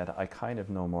 as I said, I kind of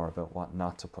know more about what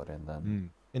not to put in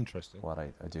than interesting. What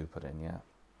I do put in, yeah.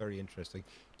 Very interesting.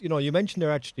 You mentioned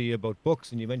there actually about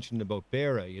books, and you mentioned about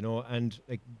Bera, and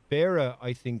Bera,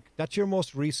 I think that's your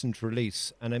most recent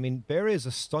release. And I mean, Bera is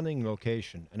a stunning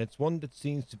location, and it's one that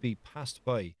seems to be passed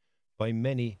by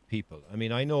many people. I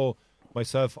mean, I know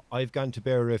myself, I've gone to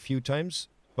Bera a few times,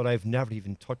 but I've never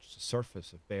even touched the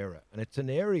surface of Bera. And it's an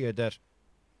area that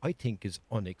I think is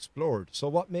unexplored. So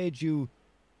what made you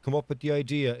come up with the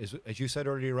idea, is, as you said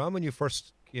earlier on, when you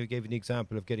first gave an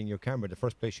example of getting your camera, the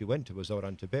first place you went to was out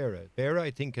onto Bera. Bera,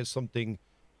 I think, has something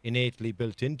innately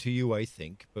built into you, I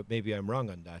think, but maybe I'm wrong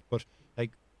on that. But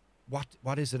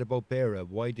what is it about Beara?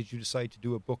 Why did you decide to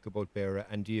do a book about Beara?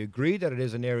 And do you agree that it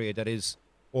is an area that is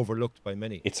overlooked by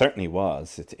many? It certainly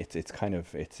was.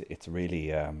 It's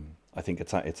really. I think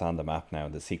it's on the map now.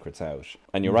 The secret's out,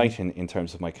 and you're right in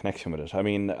terms of my connection with it. I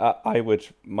mean, I would,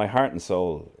 my heart and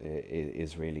soul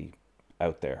is really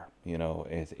out there. You know,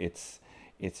 it's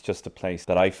just a place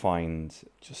that I find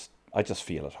I just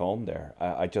feel at home there.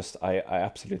 I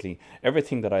absolutely,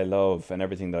 everything that I love and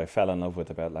everything that I fell in love with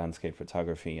about landscape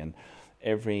photography, and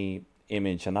every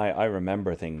image, and I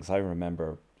remember things. I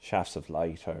remember shafts of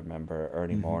light. I remember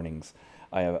early mornings.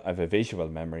 I have a visual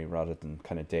memory rather than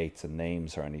kind of dates and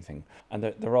names or anything. And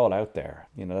they're all out there.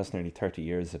 You know, that's nearly 30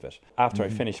 years of it. After I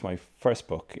finished my first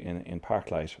book in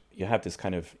Parklight, you have this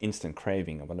kind of instant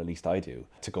craving, well, at least I do,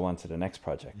 to go on to the next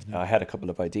project. I had a couple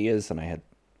of ideas, and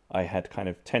I had kind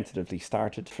of tentatively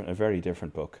started a very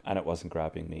different book, and it wasn't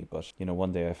grabbing me. But, you know,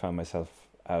 one day I found myself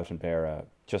out in Beara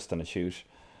just on a shoot,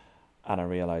 and I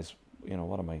realized, you know,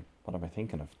 what am I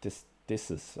thinking of? This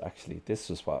is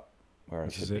where I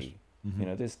should be. You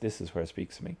know, this is where it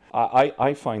speaks to me.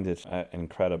 I find it an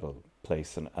incredible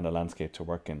place and a landscape to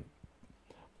work in.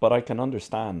 But I can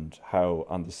understand how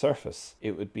on the surface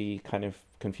it would be kind of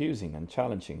confusing and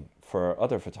challenging for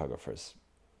other photographers,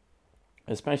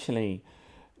 especially,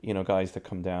 you know, guys that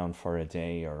come down for a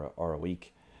day or a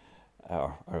week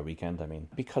or a weekend, I mean,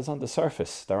 because on the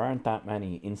surface there aren't that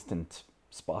many instant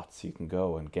spots you can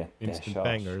go and get Instant a shot,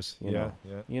 bangers.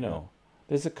 you know,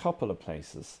 there's a couple of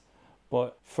places.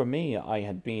 But for me, I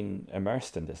had been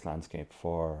immersed in this landscape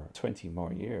for 20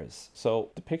 more years. So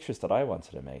the pictures that I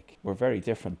wanted to make were very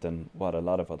different than what a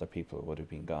lot of other people would have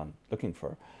been gone looking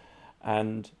for.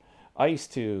 And I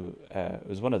used to, it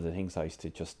was one of the things I used to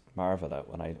just marvel at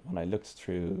when I looked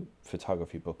through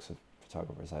photography books of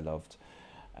photographers I loved,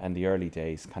 and the early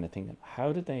days, kind of thinking,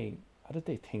 how did they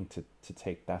think to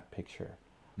take that picture?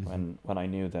 When I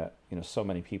knew that, you know, so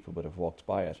many people would have walked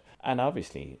by it, and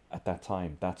obviously at that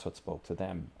time that's what spoke to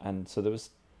them. And so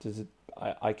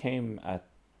I came at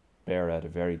Beara at a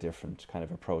very different kind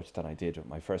of approach than I did with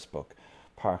my first book,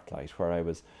 Parklight, where I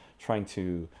was trying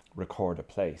to record a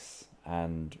place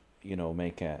and, you know,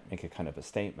 make a kind of a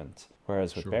statement.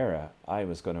 Whereas with Beara, I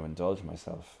was going to indulge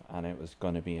myself, and it was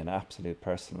going to be an absolute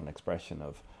personal expression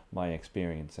of my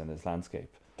experience in this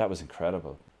landscape. That was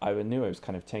incredible. I knew I was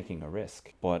kind of taking a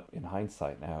risk, but in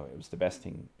hindsight now, it was the best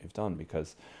thing I've done,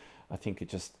 because I think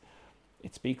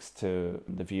it speaks to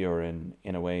the viewer in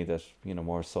a way that, you know,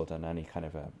 more so than any kind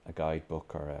of a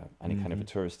guidebook or any kind of a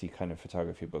touristy kind of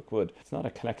photography book would. It's not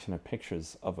a collection of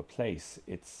pictures of a place.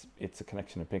 It's a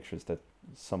collection of pictures that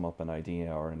sum up an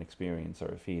idea or an experience or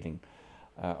a feeling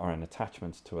or an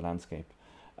attachment to a landscape.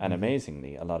 And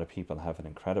amazingly, a lot of people have an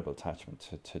incredible attachment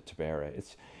to Beara.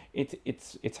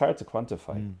 It's hard to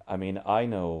quantify. I mean, I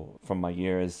know from my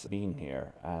years being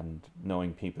here and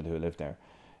knowing people who live there,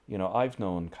 you know, I've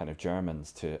known kind of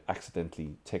Germans to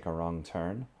accidentally take a wrong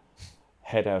turn,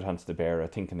 head out onto the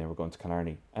Beara thinking they were going to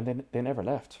Killarney, and then they never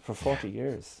left for 40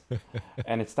 years.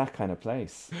 And it's that kind of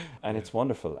place, and it's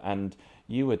wonderful. And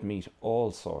you would meet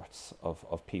all sorts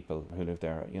of people who live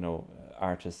there, you know,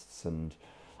 artists and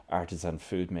artisan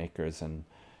food makers, and,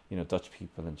 you know, Dutch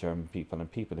people and German people,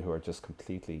 and people who are just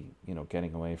completely, you know,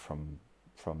 getting away from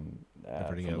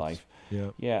life.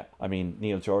 Yeah. I mean,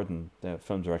 Neil Jordan, the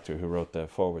film director who wrote the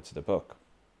foreword to the book,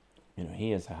 you know,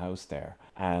 he has a house there,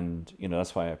 and, you know,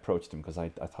 that's why I approached him, because I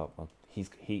thought, well, he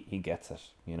gets it,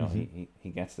 you know, he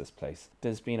gets this place.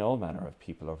 There's been all manner of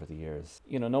people over the years.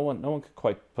 You know, no one could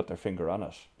quite put their finger on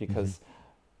it, because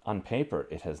on paper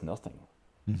it has nothing.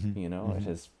 You know, it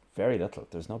has very little.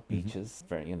 There's no beaches.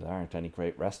 You know, there aren't any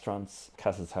great restaurants.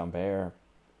 Castletown Bear,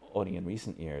 only in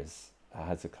recent years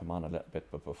has it come on a little bit,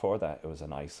 but before that it was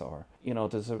an eyesore. You know,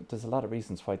 there's a lot of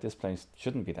reasons why this place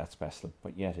shouldn't be that special,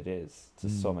 but yet it is to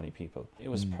so many people. It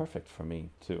was perfect for me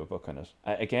to do a book on it.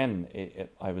 Again,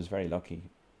 I was very lucky,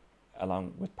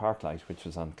 along with Parklight, which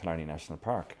was on Killarney National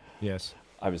Park. Yes,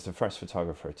 I was the first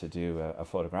photographer to do a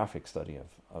photographic study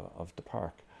of the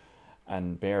park,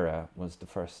 and Beara was the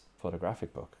first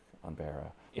photographic book on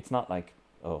Beara. It's not like,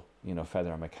 oh, you know,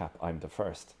 feather on my cap, I'm the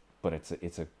first, but it's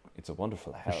a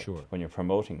wonderful help when you're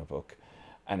promoting a book,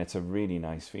 and it's a really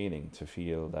nice feeling to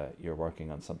feel that you're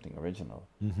working on something original.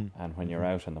 And when you're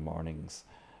out in the mornings,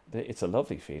 it's a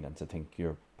lovely feeling to think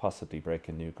you're possibly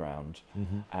breaking new ground,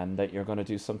 and that you're going to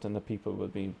do something that people will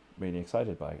be really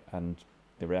excited by, and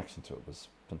the reaction to it was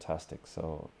fantastic.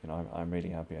 So, you know, I'm really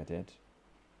happy I did.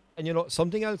 And, you know,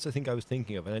 something else I think I was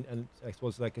thinking of, and I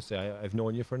suppose, like I say, I've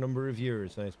known you for a number of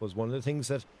years, and I suppose one of the things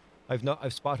that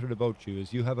I've spotted about you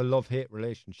is you have a love-hate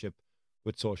relationship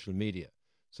with social media.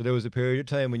 So there was a period of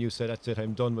time when you said, that's it,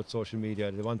 I'm done with social media.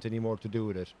 I don't want any more to do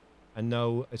with it. And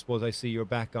now I suppose I see you're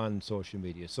back on social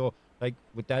media. So, like,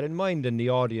 with that in mind and the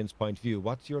audience point of view,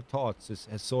 what's your thoughts?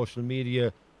 Has social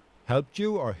media helped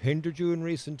you or hindered you in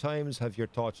recent times? Have your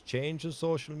thoughts changed on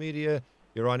social media?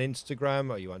 You're on Instagram,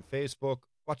 are you on Facebook?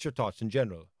 What's your thoughts in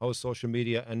general? How's social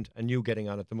media and you getting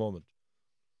on at the moment?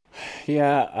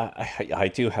 Yeah, I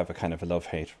do have a kind of a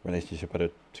love-hate relationship with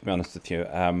it, to be honest with you.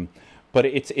 But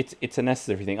it's a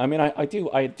necessary thing. I mean, I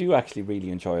do actually really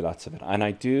enjoy lots of it, and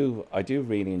I do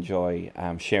really enjoy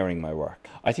sharing my work.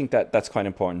 I think that that's quite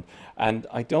important, and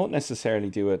I don't necessarily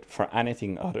do it for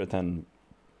anything other than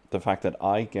the fact that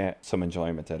I get some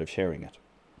enjoyment out of sharing it.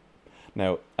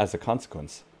 Now, as a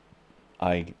consequence,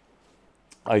 I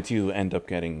I do end up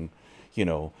getting, you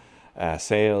know,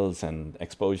 sales and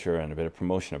exposure and a bit of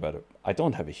promotion about it. I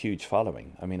don't have a huge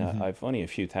following. I mean, Mm-hmm. I've only a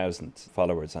few thousand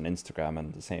followers on Instagram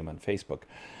and the same on Facebook.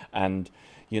 And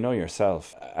you know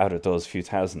yourself, out of those few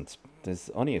thousand, there's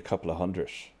only a couple of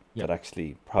hundred Yeah, that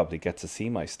actually probably get to see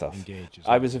my stuff. engage as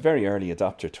I well. was a very early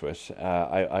adopter to it.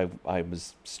 I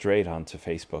was straight onto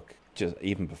Facebook just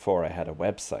even before I had a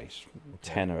website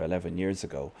Okay. 10 or 11 years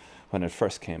ago when it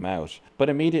first came out. But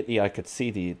immediately I could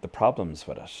see the problems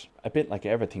with it. A bit like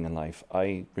everything in life,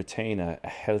 I retain a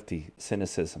healthy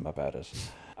cynicism about it.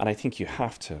 And I think you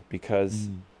have to because,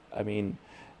 Mm. I mean,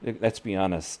 let's be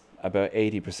honest, about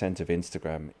 80% of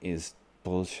Instagram is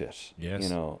bullshit. You Yes.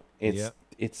 know, Yeah.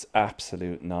 it's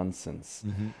absolute nonsense.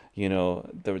 Mm-hmm. You know,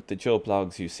 the Joe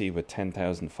blogs you see with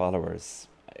 10,000 followers,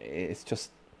 it's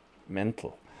just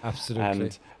mental. Absolutely.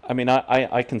 And I mean,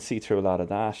 I can see through a lot of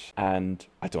that, and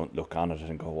I don't look on it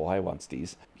and go, oh, I want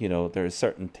these. You know, there are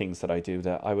certain things that I do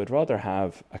that I would rather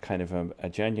have a kind of a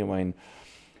genuine,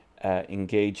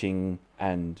 engaging,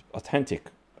 and authentic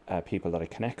people that I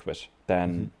connect with Mm-hmm.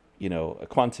 than, you know, a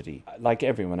quantity. Like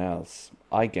everyone else,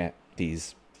 I get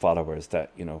these followers that,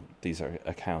 you know, these are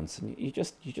accounts, and you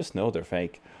just know they're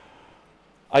fake.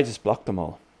 I just block them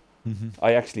all. Mm-hmm.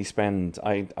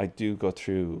 I do go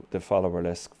through the follower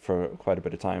list for quite a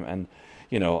bit of time, and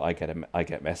you know I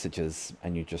get messages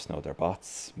and you just know they're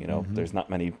bots. You know, Mm-hmm. there's not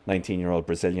many 19-year-old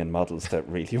Brazilian models that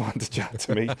really want to chat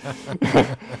to me.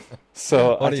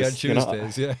 So I Only on just, you know,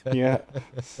 Tuesdays, yeah. yeah,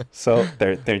 so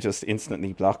they're just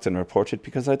instantly blocked and reported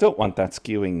because I don't want that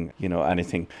skewing, you know,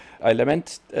 anything. I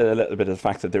lament a little bit of the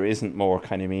fact that there isn't more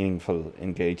kind of meaningful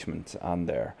engagement on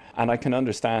there. And I can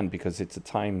understand because it's a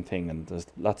time thing and there's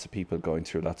lots of people going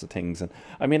through lots of things. And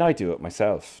I mean, I do it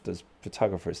myself. There's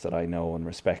photographers that I know and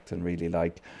respect and really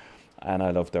like, and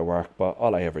I love their work, but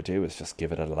all I ever do is just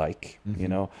give it a like, you Mm-hmm.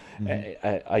 know.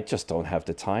 Mm-hmm. I just don't have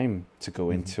the time to go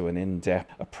Mm-hmm. into an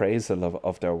in-depth appraisal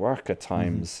of their work at Mm-hmm.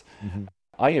 times. Mm-hmm.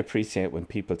 I appreciate when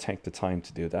people take the time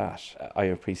to do that. I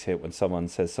appreciate when someone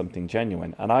says something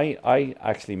genuine. And I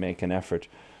actually make an effort,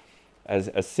 as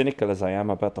cynical as I am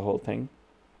about the whole thing,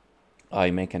 I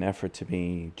make an effort to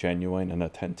be genuine and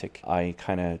authentic. I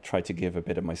kind of try to give a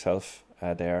bit of myself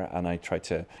there, and I try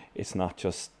to, it's not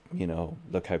just, you know,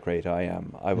 look how great I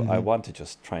am. I Mm-hmm. want to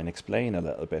just try and explain a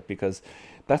little bit because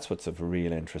that's what's of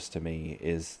real interest to me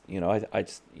is, you know, I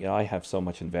just, you know, I have so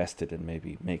much invested in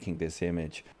maybe making this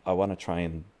image. I want to try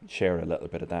and share a little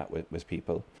bit of that with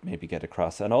people, maybe get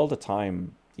across. And all the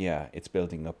time, yeah, it's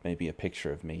building up maybe a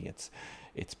picture of me.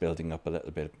 It's building up a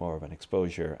little bit more of an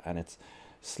exposure, and it's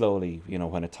slowly, you know,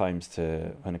 when it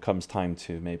comes time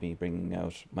to maybe bringing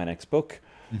out my next book,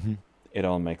 Mm-hmm. it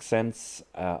all makes sense.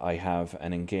 I have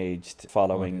an engaged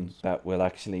following Audience. that will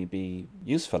actually be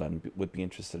useful and would be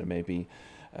interested in maybe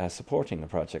supporting a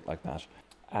project like that.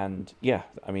 And yeah,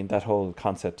 I mean that whole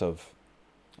concept of,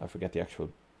 I forget the actual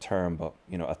term, but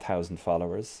you know, 1,000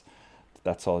 followers,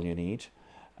 that's all you need.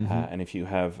 Mm-hmm. And if you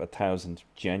have 1,000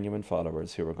 genuine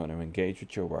followers who are going to engage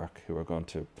with your work, who are going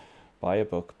to buy a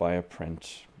book, buy a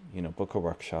print, you know, book a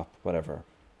workshop, whatever,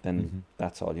 then Mm-hmm.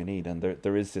 that's all you need. And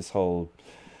there is this whole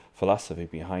philosophy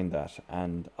behind that,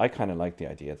 and I kind of like the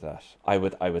idea that I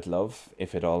would love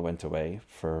if it all went away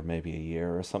for maybe a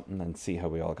year or something and see how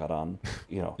we all got on.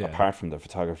 You know, Yeah. apart from the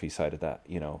photography side of that,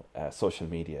 you know, social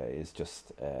media is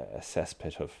just a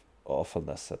cesspit of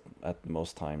awfulness at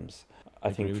most times. I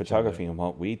Agree think with you. Yeah. photography and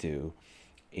what we do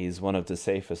is one of the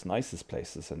safest, nicest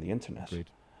places on the internet. Agreed.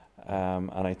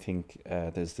 And I think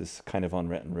there's this kind of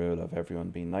unwritten rule of everyone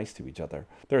being nice to each other.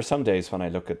 There are some days when I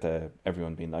look at the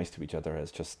everyone being nice to each other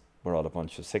as just we're all a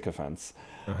bunch of sycophants.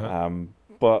 Uh-huh.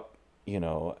 But you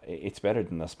know, it's better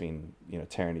than us being, you know,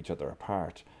 tearing each other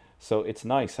apart. So it's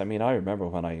nice. I mean, I remember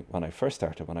when I first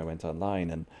started, when I went online,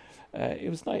 and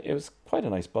it was nice. It was quite a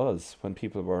nice buzz when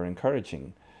people were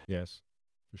encouraging. Yes,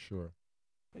 for sure.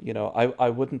 You know, I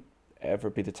wouldn't ever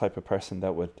be the type of person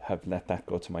that would have let that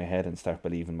go to my head and start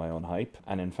believing my own hype.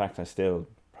 And in fact, I still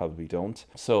probably don't.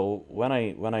 So when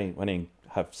I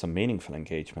have some meaningful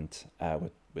engagement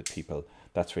with people,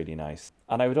 that's really nice.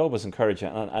 And I would always encourage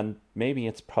it. And maybe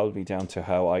it's probably down to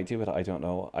how I do it. I don't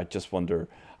know. I just wonder.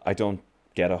 I don't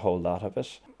get a whole lot of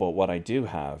it. But what I do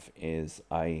have is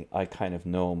I kind of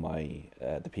know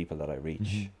the people that I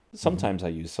reach. Sometimes I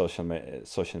use social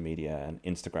media and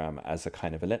Instagram as a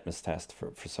kind of a litmus test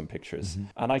for some pictures.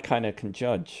 And I kind of can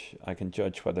judge. I can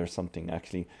judge whether something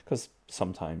actually, because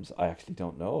sometimes I actually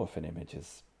don't know if an image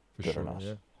is good or not.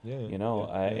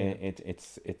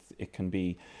 It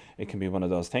can be one of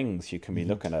those things. You can be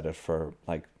looking at it for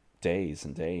like days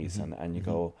and days, and you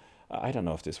go, I don't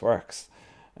know if this works.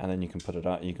 And then you can put it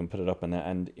up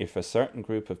and if a certain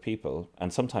group of people,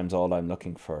 and sometimes all I'm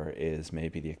looking for is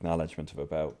maybe the acknowledgement of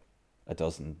about a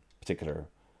dozen particular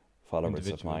followers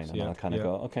of mine, and I'll kind of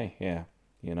go, okay,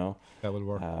 that will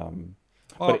work.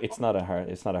 But it's not a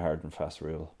hard and fast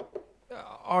rule.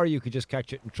 Or you could just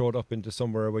catch it and throw it up into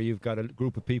somewhere where you've got a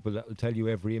group of people that will tell you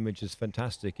every image is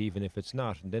fantastic, even if it's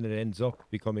not, and then it ends up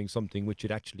becoming something which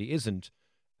it actually isn't,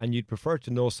 and you'd prefer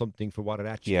to know something for what it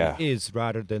actually is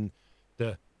rather than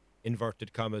the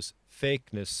inverted commas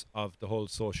fakeness of the whole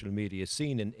social media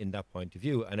scene in that point of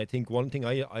view. And I think one thing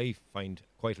I find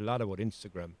quite a lot about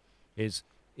Instagram is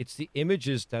it's the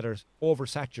images that are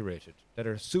oversaturated, that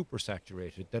are super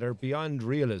saturated, that are beyond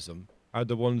realism are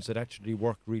the ones that actually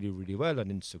work really, really well on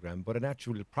Instagram. But an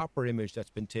actual proper image that's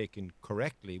been taken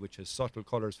correctly, which has subtle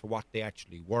colours for what they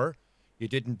actually were, you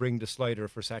didn't bring the slider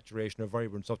for saturation or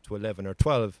vibrance up to 11 or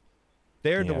 12.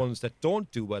 They're the ones that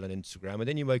don't do well on Instagram. And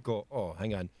then you might go, oh,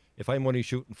 hang on, if I'm only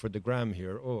shooting for the gram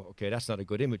here, oh, okay, that's not a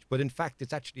good image. But in fact,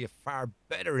 it's actually a far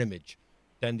better image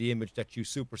than the image that you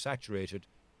super saturated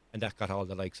and that got all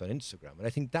the likes on Instagram. And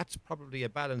I think that's probably a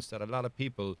balance that a lot of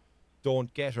people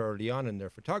don't get early on in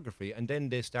their photography. And then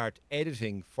they start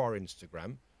editing for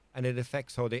Instagram, and it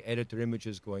affects how they edit their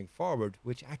images going forward,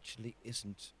 which actually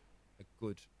isn't a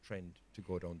good trend to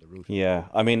go down the route. Yeah,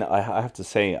 I mean, I have to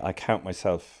say, I count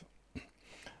myself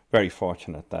very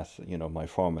fortunate that, my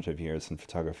formative years in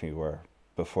photography were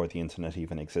before the internet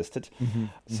even existed.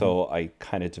 So I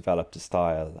kind of developed a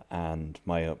style, and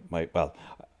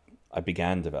I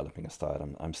began developing a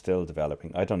style. I'm still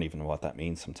developing. I don't even know what that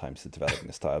means sometimes, developing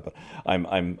a style, but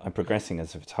I'm progressing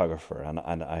as a photographer,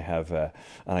 and I have an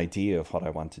idea of what I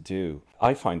want to do.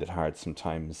 I find it hard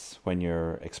sometimes when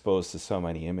you're exposed to so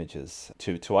many images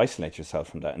to isolate yourself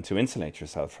from that and to insulate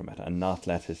yourself from it and not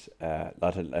let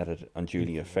it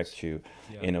unduly affect you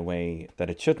in a way that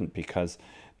it shouldn't, because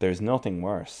there's nothing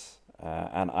worse.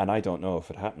 And I don't know if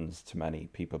it happens to many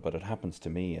people, but it happens to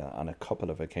me on a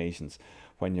couple of occasions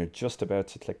when you're just about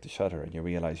to click the shutter and you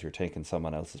realize you're taking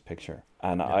someone else's picture.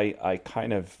 And I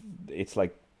kind of, it's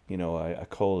like, a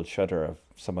cold shudder of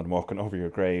someone walking over your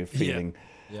grave feeling.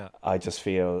 I just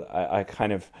feel, I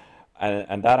kind of,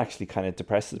 and that actually kind of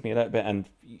depresses me a little bit. And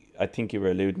I think you were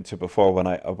alluding to before when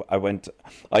I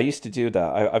used to do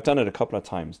that. I've done it a couple of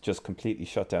times, just completely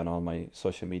shut down all my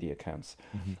social media accounts.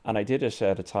 And I did it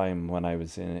at a time when I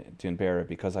was doing Beara,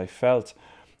 because I felt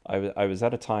I was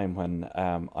at a time when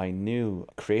I knew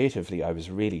creatively I was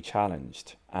really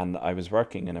challenged, and I was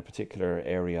working in a particular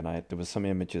area, and there was some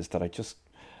images that I just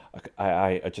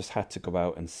had to go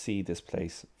out and see this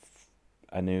place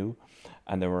anew.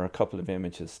 And there were a couple of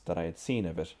images that I had seen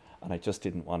of it, and I just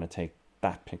didn't want to take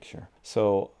that picture.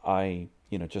 So I,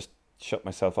 just shut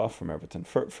myself off from everything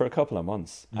for a couple of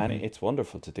months. And it's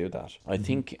wonderful to do that. I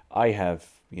think I have,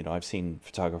 I've seen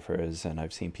photographers and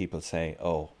I've seen people say,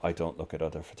 oh, I don't look at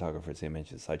other photographers'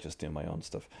 images, I just do my own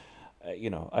stuff.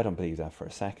 I don't believe that for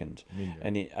a second.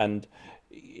 And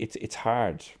it's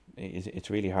hard. It's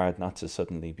really hard not to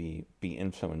suddenly be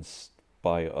influenced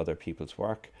by other people's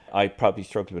work. I probably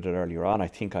struggled with it earlier on. I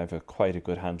think I have quite a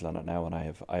good handle on it now, and I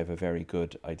have a very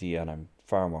good idea, and I'm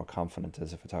far more confident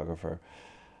as a photographer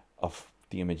of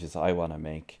the images I want to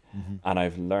make. And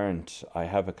I've learned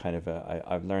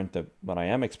that when I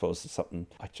am exposed to something,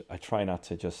 I try not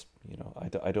to just,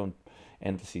 I don't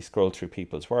endlessly scroll through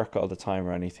people's work all the time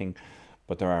or anything,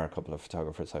 but there are a couple of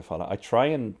photographers I follow. I try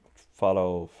and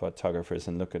follow photographers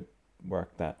and look at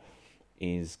work that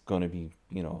is going to be,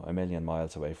 a million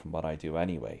miles away from what I do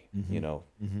anyway.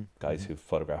 Guys who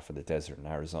photograph in the desert in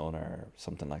Arizona or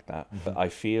something like that. But I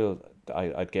feel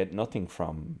I'd get nothing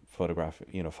from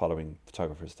following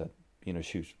photographers that,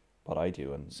 shoot what I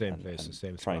do and same places,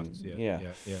 same spots. Yeah.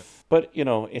 But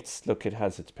it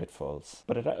has its pitfalls,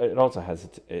 but it also has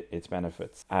its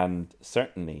benefits, and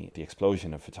certainly the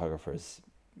explosion of photographers,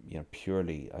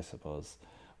 purely, I suppose,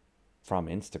 from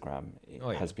Instagram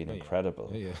has been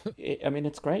incredible. Yeah. I mean,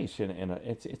 it's great.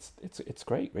 It's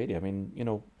great, really. I mean,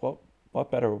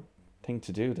 what better thing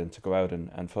to do than to go out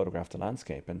and photograph the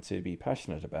landscape and to be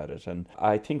passionate about it. And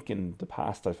I think in the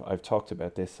past I've talked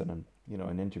about this and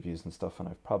in interviews and stuff, and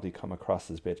I've probably come across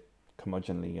as a bit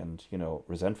curmudgeonly and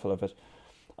resentful of it.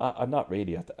 I'm not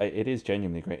really. It is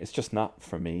genuinely great. It's just not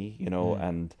for me,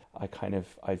 and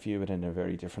I view it in a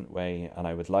very different way, and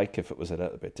I would like if it was a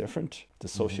little bit different. The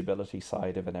sociability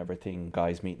side of it and everything,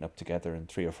 guys meeting up together and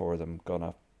 3 or 4 of them going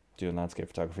up doing landscape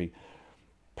photography.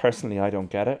 Personally, I don't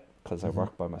get it because I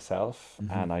work by myself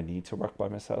and I need to work by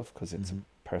myself because it's a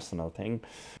personal thing.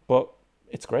 But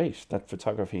it's great that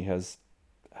photography has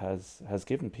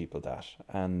given people that,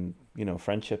 and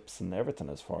friendships and everything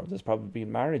has formed. There's probably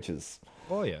been marriages,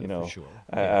 for sure,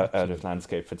 out of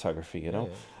landscape photography,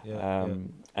 and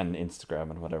Instagram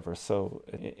and whatever. So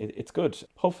it's good.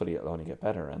 Hopefully it'll only get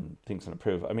better and things will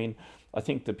improve. I mean, I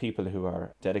think the people who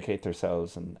are dedicate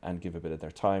themselves and give a bit of their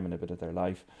time and a bit of their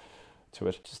life to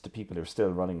it, just the people who are still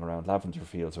running around lavender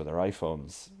fields with their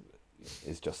iPhones,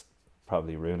 is just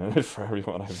probably ruining it for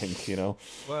everyone, I think,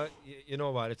 Well, you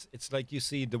know what, it's like you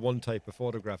see the one type of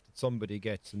photograph that somebody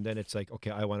gets, and then it's like, okay,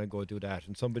 I want to go do that,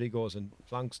 and somebody goes and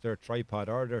plonks their tripod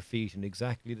or their feet in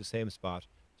exactly the same spot,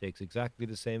 takes exactly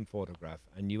the same photograph,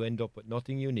 and you end up with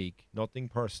nothing unique, nothing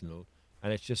personal,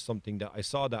 and it's just something that I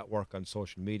saw that work on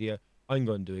social media. I'm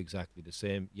going to do exactly the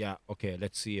same. Yeah, okay,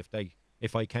 let's see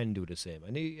if I can do the same.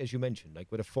 And as you mentioned,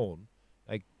 like with a phone,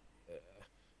 like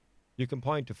you can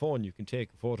point a phone, you can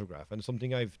take a photograph, and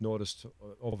something I've noticed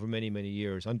over many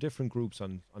years on different groups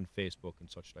on Facebook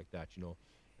and such like that,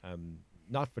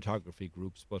 not photography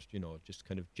groups, but just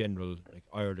kind of general like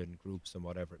Ireland groups and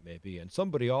whatever it may be. And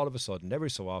somebody all of a sudden,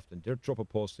 every so often, they'll drop a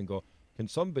post and go, "Can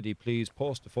somebody please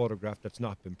post a photograph that's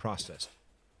not been processed?"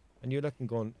 And you're looking,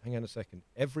 going, hang on a second,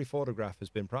 every photograph has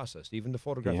been processed. Even the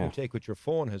photograph you take with your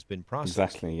phone has been processed.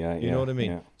 Exactly, yeah. You know what I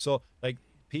mean? Yeah. So, like,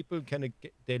 people kind of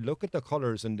they look at the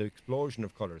colours and the explosion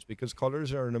of colours, because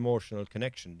colours are an emotional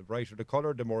connection. The brighter the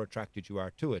colour, the more attracted you are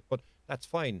to it. But that's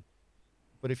fine.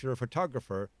 But if you're a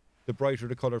photographer, the brighter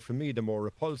the colour for me, the more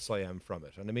repulsed I am from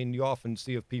it. And I mean, you often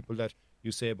see of people that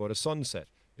you say about a sunset.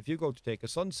 If you go to take a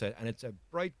sunset and it's a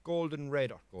bright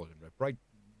bright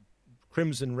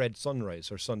crimson red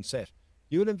sunrise or sunset,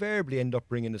 you'll invariably end up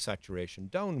bringing the saturation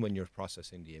down when you're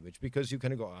processing the image, because you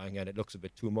kind of go, hang on, it looks a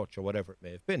bit too much or whatever it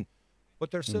may have been.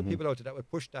 But there's still people out there that would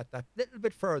push that little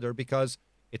bit further because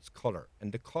it's colour.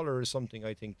 And the colour is something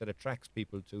I think that attracts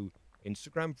people to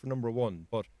Instagram for number one.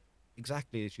 But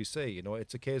exactly as you say,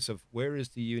 it's a case of where is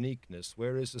the uniqueness?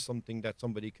 Where is there something that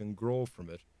somebody can grow from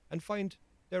it and find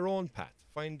their own path,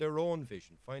 find their own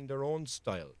vision, find their own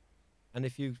style? And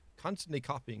if you're constantly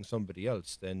copying somebody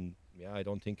else, then I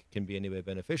don't think it can be any way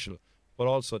beneficial. But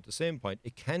also at the same point,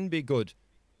 it can be good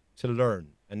to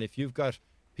learn. And if you've got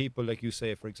people, like you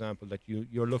say, for example, that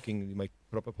you're looking, you might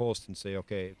put up a post and say,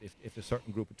 okay, if a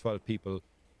certain group of 12 people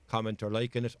comment or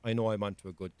liking it, I know I'm onto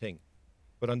a good thing.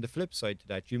 But on the flip side to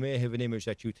that, you may have an image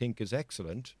that you think is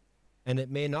excellent, and it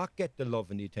may not get the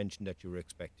love and the attention that you were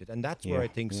expected. And that's where I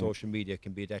think social media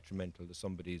can be detrimental to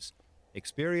somebody's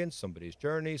experience, somebody's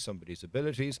journey, somebody's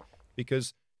abilities,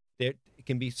 because it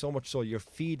can be so much so you're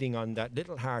feeding on that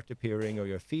little heart appearing, or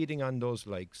you're feeding on those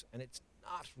likes, and it's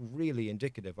not really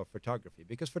indicative of photography,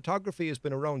 because photography has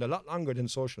been around a lot longer than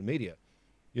social media.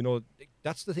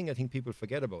 That's the thing I think people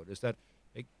forget about, is that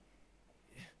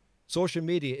social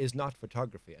media is not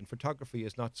photography, and photography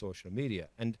is not social media.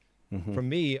 And for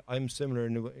me, I'm similar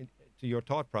to your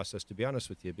thought process, to be honest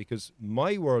with you, because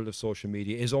my world of social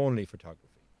media is only photography.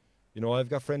 I've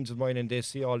got friends of mine and they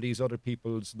see all these other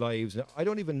people's lives. I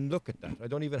don't even look at that. I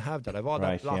don't even have that. I've all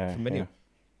that blocked from anyone.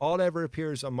 All ever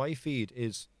appears on my feed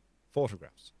is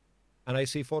photographs. And I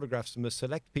see photographs from the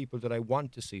select people that I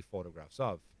want to see photographs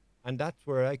of. And that's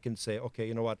where I can say, okay,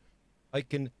 you know what? I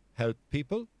can help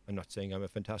people. I'm not saying I'm a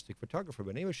fantastic photographer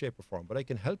in any way, shape or form, but I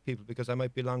can help people because I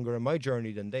might be longer in my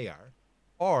journey than they are.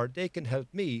 Or they can help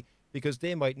me because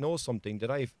they might know something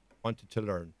that I've wanted to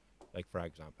learn. Like, for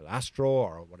example, Astro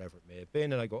or whatever it may have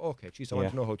been, and I go, okay, geez, I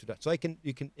want to know how to do that. So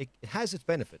it has its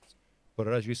benefits, but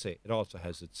as you say, it also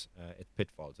has its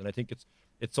pitfalls. And I think it's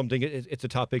something, it's a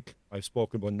topic I've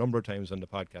spoken about a number of times on the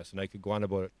podcast, and I could go on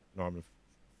about it, Norman,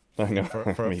 for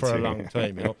a long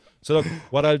time, So look,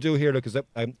 what I'll do here, is that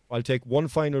I'll take one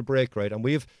final break, right? And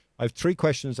I've 3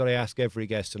 questions that I ask every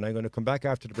guest, and I'm going to come back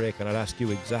after the break and I'll ask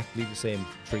you exactly the same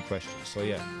 3 questions. So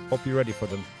yeah, hope you're ready for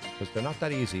them, because they're not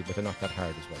that easy, but they're not that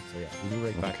hard as well. So yeah, we'll be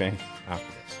right back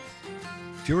after this.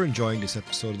 If you're enjoying this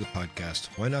episode of the podcast,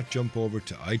 why not jump over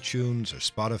to iTunes or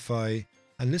Spotify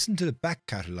and listen to the back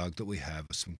catalogue that we have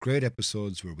of some great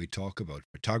episodes where we talk about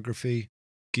photography,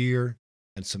 gear,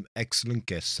 and some excellent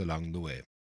guests along the way.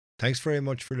 Thanks very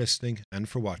much for listening and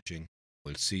for watching.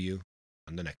 We'll see you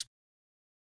on the next one.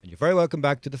 And you're very welcome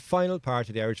back to the final part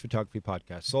of the Irish Photography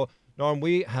Podcast. So, Norm,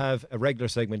 we have a regular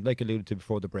segment, like I alluded to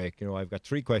before the break. You know, I've got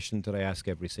 3 questions that I ask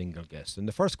every single guest. And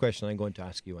the first question I'm going to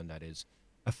ask you, and that is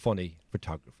a funny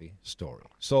photography story.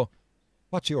 So,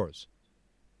 what's yours?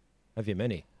 Have you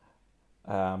many?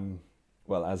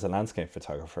 Well, as a landscape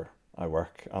photographer, I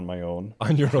work on my own.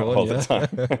 On your own, all the time.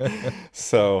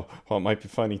 So what might be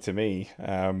funny to me,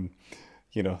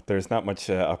 there's not much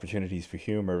opportunities for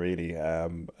humor really,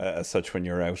 as such when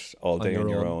you're out all day on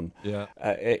your own. Yeah.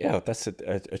 That's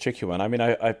a tricky one. I mean,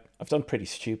 I've done pretty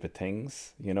stupid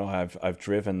things. You know, I've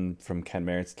driven from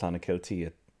Kenmare to Clonakilty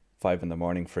at 5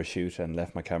 a.m. for a shoot and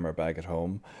left my camera bag at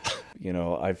home. You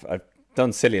know, I've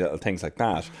done silly little things like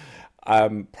that.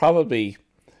 Probably,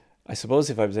 I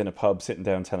suppose if I was in a pub sitting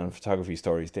down telling photography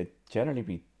stories, they'd generally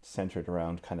be centered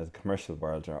around kind of the commercial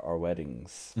world or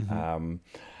weddings. Mm-hmm.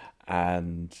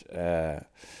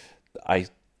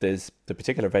 There's the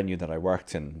particular venue that I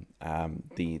worked in.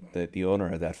 The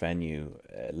owner of that venue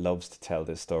loves to tell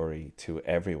this story to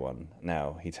everyone.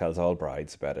 Now he tells all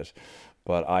brides about it,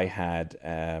 but I had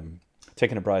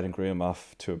taken a bride and groom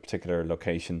off to a particular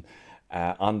location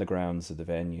on the grounds of the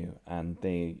venue, and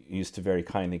they used to very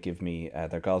kindly give me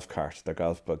their golf cart, their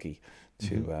golf buggy,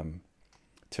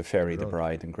 to ferry the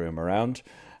bride and groom around.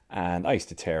 And I used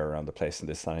to tear around the place,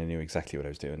 and I knew exactly what I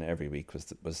was doing. Every week was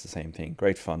the same thing.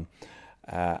 Great fun.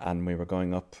 And we were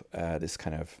going up this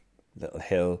kind of little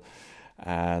hill,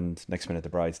 and next minute the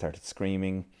bride started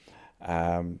screaming.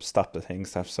 Stopped the thing,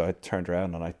 stuff. So I turned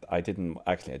around, and I didn't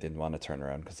want to turn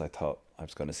around because I thought I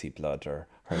was going to see blood or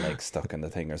her leg stuck in the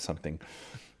thing or something.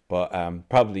 But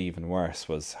probably even worse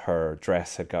was her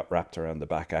dress had got wrapped around the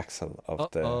back axle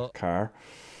of the car.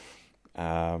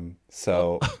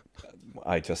 So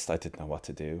I didn't know what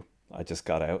to do. I just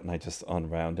got out and I just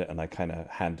unwound it, and I kind of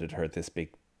handed her this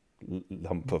big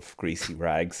lump of greasy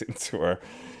rags into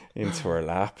her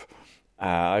lap.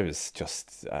 I was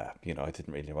just, I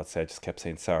didn't really know what to say. I just kept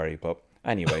saying sorry. But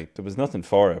anyway, there was nothing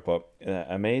for it. But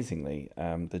amazingly,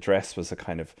 the dress was a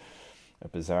kind of a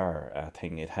bizarre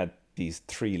thing. It had these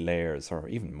 3 layers, or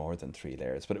even more than 3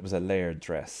 layers, but it was a layered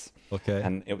dress. Okay.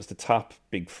 And it was the top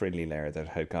big frilly layer that it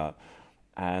had got.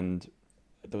 And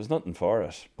there was nothing for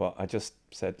it. But I just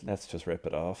said, let's just rip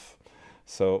it off.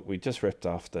 So we just ripped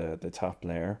off the top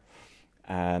layer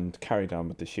and carried on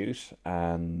with the shoot,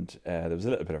 and there was a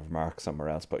little bit of a mark somewhere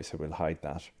else, but we said we'll hide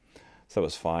that, so it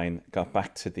was fine. Got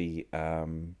back to the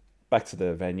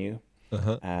venue,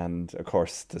 and of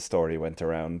course the story went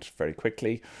around very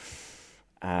quickly,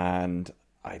 and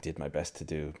I did my best to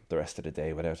do the rest of the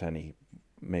day without any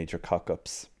major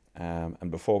cock-ups, and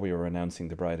before we were announcing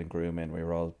the bride and groom in,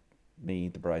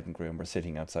 the bride and groom were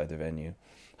sitting outside the venue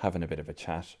having a bit of a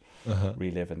chat,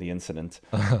 reliving the incident.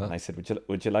 And I said,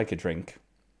 would you like a drink?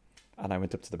 And I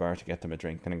went up to the bar to get them a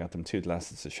drink, and I got them 2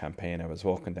 glasses of champagne. I was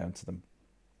walking down to them.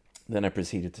 Then I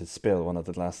proceeded to spill one of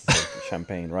the glasses of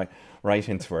champagne right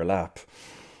into her lap.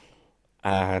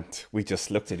 And we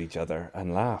just looked at each other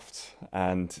and laughed.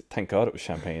 And thank God it was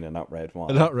champagne and not red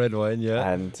wine. Not red wine,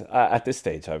 yeah. And at this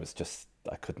stage, I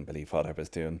couldn't believe what I was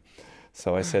doing.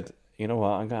 So I said, you know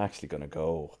what, I'm actually going to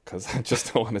go because I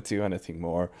just don't want to do anything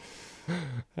more.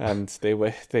 And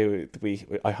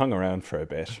I hung around for a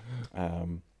bit,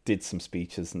 did some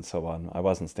speeches and so on. I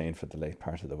wasn't staying for the late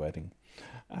part of the wedding.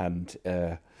 And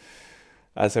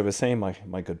as I was saying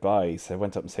my goodbyes, I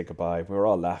went up and said goodbye. We were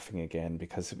all laughing again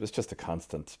because it was just a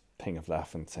constant thing of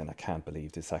laughing, saying, I can't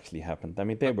believe this actually happened. I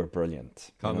mean, they were brilliant.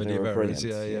 Comedy they were errors,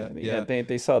 brilliant. Yeah.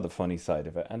 They saw the funny side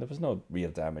of it, and there was no real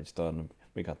damage done.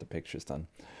 We got the pictures done.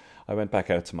 I went back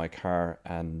out to my car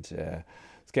and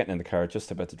was getting in the car,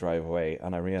 just about to drive away,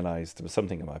 and I realised there was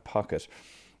something in my pocket,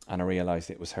 and I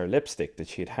realised it was her lipstick that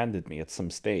she had handed me at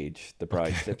some stage, the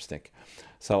bride's lipstick.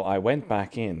 So I went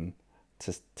back in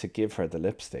to give her the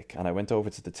lipstick, and I went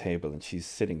over to the table, and she's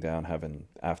sitting down having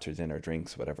after dinner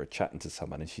drinks, whatever, chatting to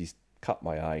someone, and she's caught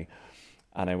my eye,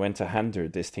 and I went to hand her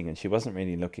this thing, and she wasn't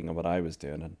really looking at what I was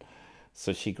doing, and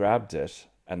so she grabbed it,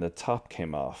 and the top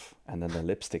came off, and then the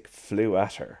lipstick flew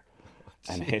at her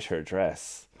and hit her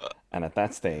dress. And at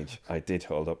that stage, I did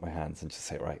hold up my hands and just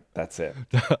say, right, that's it.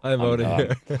 I'm out of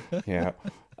here. Yeah,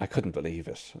 I couldn't believe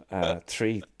it.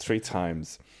 Three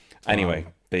times. Anyway,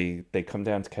 they come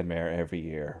down to Kenmare every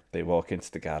year. They walk into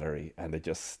the gallery and they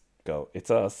just go, it's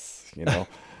us, We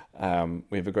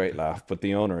have a great laugh. But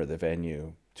the owner of the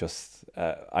venue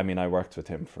I worked with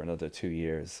him for another 2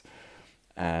 years.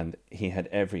 and he had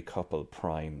every couple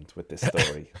primed with this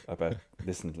story about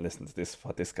listen to this,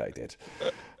 what this guy did.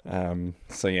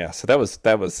 So that was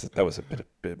a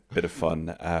bit of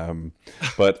fun.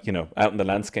 But out in the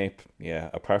landscape,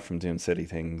 apart from doing silly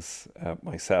things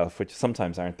myself, which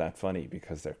sometimes aren't that funny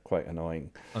because they're quite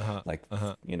annoying, like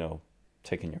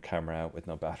taking your camera out with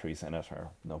no batteries in it or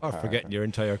no or power. forgetting your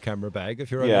entire camera bag if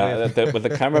you're on the way.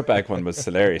 The camera bag one was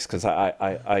hilarious because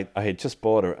I had just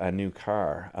bought a new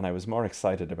car, and I was more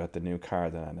excited about the new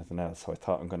car than anything else. So I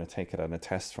thought I'm going to take it on a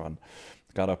test run.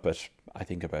 Got up at I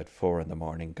think about 4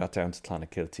 a.m, got down to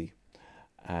Clonakilty,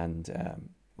 and it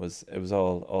was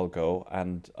all go.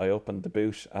 And I opened the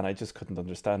boot, and I just couldn't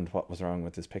understand what was wrong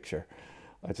with this picture.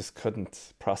 I just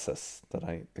couldn't process that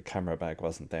the camera bag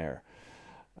wasn't there.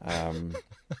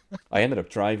 I ended up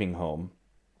driving home,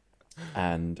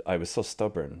 and I was so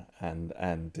stubborn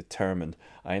and determined.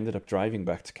 I ended up driving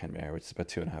back to Kenmare, which is about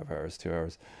 2.5 hours, 2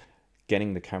 hours,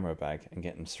 getting the camera bag and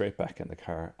getting straight back in the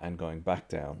car and going back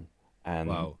down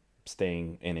and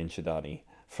staying in Inchydoney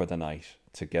for the night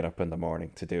to get up in the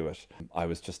morning to do it. I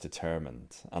was just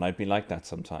determined, and I'd be like that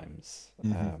sometimes.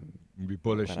 You'd be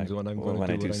bullish when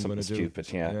I do something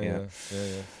stupid. Yeah.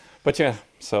 But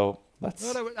so.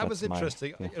 That was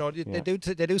interesting. They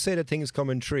do say that things come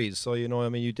in threes. So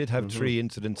you did have 3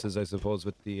 incidences, I suppose,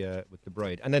 with the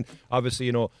bride, and then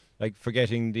obviously like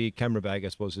forgetting the camera bag, I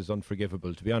suppose, is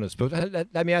unforgivable, to be honest. But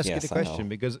let me ask you the question,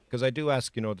 because I do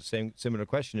ask the similar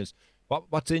question is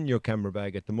what's in your camera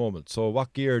bag at the moment. So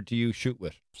what gear do you shoot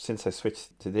with? Since I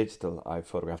switched to digital, I've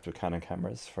photographed with Canon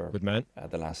cameras for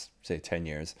the last say 10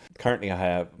 years. Currently, I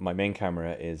have my main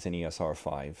camera is an EOS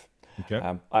R5.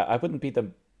 Okay. I wouldn't be the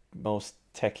most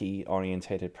techie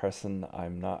orientated person.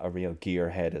 I'm not a real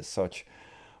gearhead as such,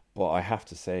 but I have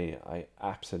to say I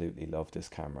absolutely love this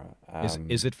camera.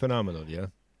 Is it phenomenal?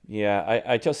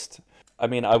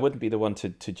 I wouldn't be the one to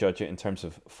judge it in terms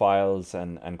of files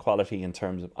and quality. In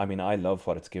terms of, I love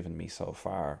what it's given me so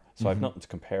far, so I've nothing to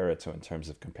compare it to in terms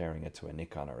of comparing it to a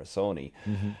Nikon or a Sony.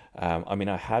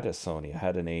 I had a Sony, I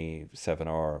had an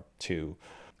A7R II,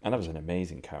 and that was an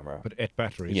amazing camera. But 8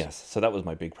 batteries. Yes, so that was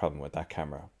my big problem with that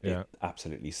camera. Yeah. It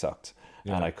absolutely sucked,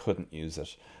 and I couldn't use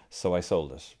it. So I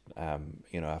sold it,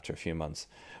 after a few months.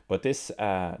 But this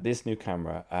new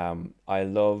camera, I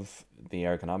love the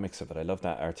ergonomics of it. I love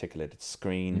that articulated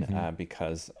screen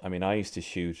because, I used to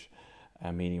shoot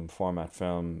a medium format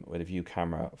film with a view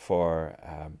camera for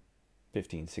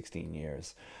 15, 16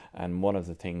 years. And one of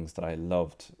the things that I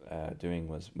loved doing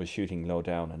was shooting low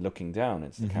down and looking down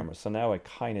into the camera. So now I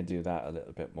kind of do that a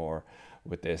little bit more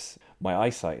with this. My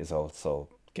eyesight is also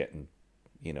getting,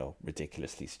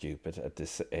 ridiculously stupid at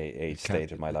this age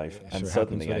stage of my life. And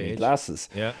suddenly I need glasses.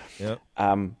 Yeah.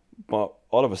 But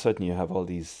all of a sudden you have all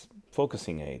these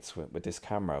focusing aids with this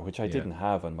camera, which I didn't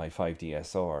have on my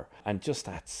 5DSR. And just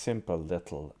that simple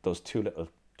those 2 little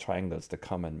triangles that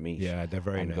come and meet they're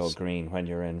very and nice. go green when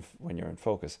you're in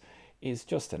focus is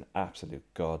just an absolute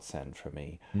godsend for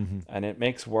me. And it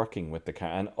makes working with the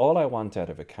camera, and all I want out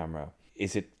of a camera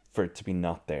is for it to be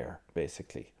not there,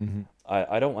 basically.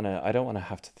 I don't want to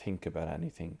have to think about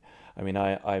anything.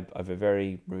 I have a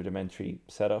very rudimentary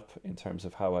setup in terms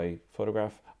of how I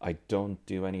photograph. I don't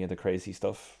do any of the crazy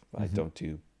stuff. I don't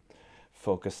do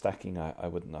focus stacking. I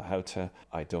wouldn't know how to.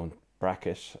 I don't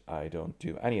bracket. I don't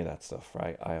do any of that stuff,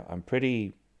 right? I'm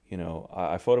pretty,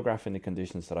 I photograph in the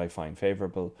conditions that I find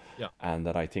favorable and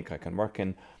that I think I can work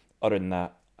in. Other than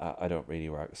that, I don't really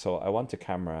work. So I want a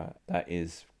camera that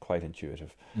is quite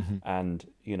intuitive. And,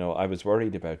 I was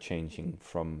worried about changing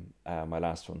from my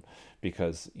last one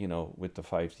because, with the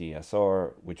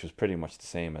 5DSR, which was pretty much the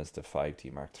same as the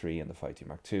 5D Mark III and the 5D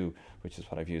Mark II, which is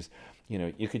what I've used,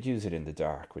 you could use it in the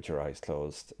dark with your eyes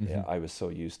closed. I was so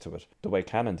used to it. The way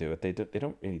Canon do it, they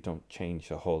don't change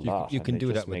a whole lot. You can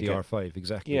do that with the R5,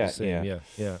 exactly the same.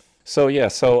 Yeah.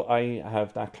 So I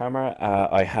have that camera.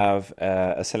 I have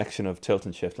a selection of tilt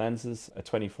and shift lenses, a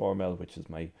 24mm, which is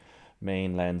my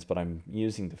main lens, but I'm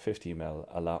using the 50mm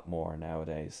a lot more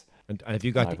nowadays. And have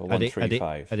you got are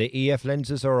they EF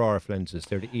lenses or RF lenses?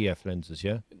 They're the EF lenses,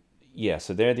 yeah? Yeah,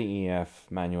 so they're the EF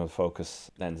manual focus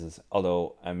lenses,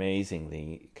 although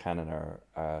amazingly Canon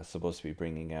are supposed to be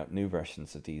bringing out new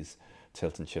versions of these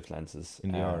tilt and shift lenses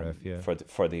in the RF,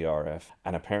 for the RF,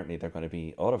 and apparently they're going to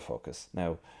be autofocus.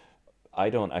 Now, I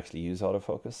don't actually use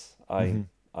autofocus.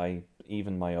 I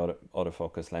even my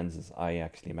autofocus lenses, I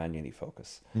actually manually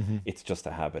focus. It's just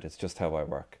a habit. It's just how I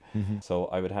work. So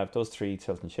I would have those 3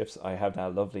 tilt and shifts. I have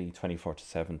that lovely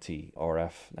 24-70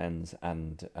 RF lens,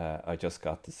 and I just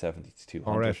got the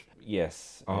 70-200.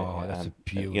 Yes. That's a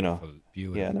beautiful, you know,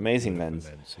 beautiful, yeah, an amazing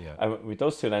beautiful lens. Yeah. With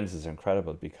those two lenses are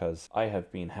incredible because I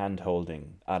have been hand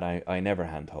holding, and I never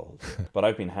hand hold, but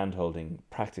I've been hand holding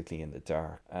practically in the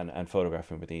dark and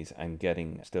photographing with these and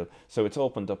getting still. So it's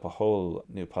opened up a whole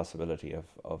new possibility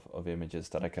of images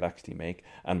that I could actually make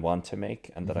and want to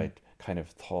make, and that I'd kind of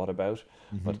thought about,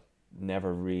 but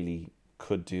never really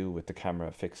could do with the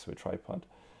camera fixed with tripod.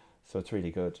 So it's really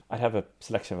good. I have a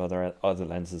selection of other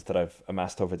lenses that I've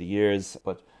amassed over the years,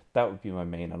 but that would be my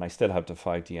main. And I still have the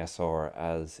 5DSR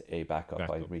as a backup.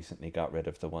 I recently got rid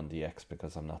of the 1DX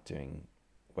because I'm not doing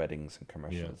weddings and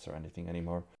commercials or anything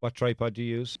anymore. What tripod do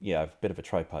you use? Yeah, I have a bit of a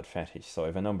tripod fetish, so I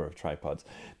have a number of tripods.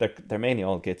 They're mainly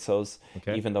all Gitsos,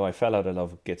 even though I fell out of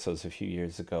love with Gitsos a few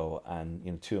years ago, and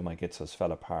you know, two of my Gitsos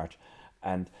fell apart,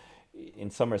 and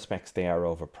in some respects they are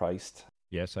overpriced.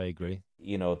 Yes, I agree.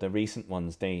 You know, the recent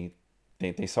ones, they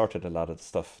sorted a lot of the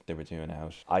stuff they were doing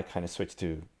out. I kind of switched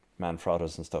to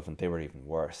Manfrottos and stuff, and they were even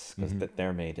worse because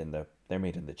they're made in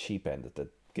the cheap end of the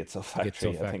Gitso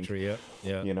factory. I think.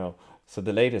 Yeah. You know, so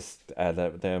the latest,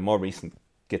 the more recent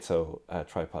Gitso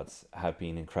tripods have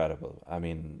been incredible. I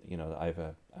mean, you know, I have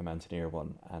a Mountaineer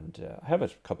one, and I have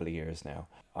it a couple of years now.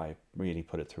 I really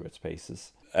put it through its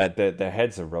paces. The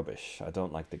heads are rubbish. I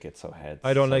don't like the Gitso heads.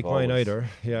 I don't like mine either.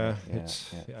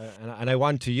 And I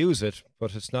want to use it,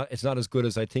 but it's not as good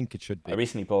as I think it should be. I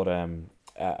recently bought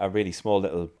a really small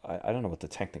little, I don't know what the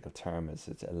technical term is.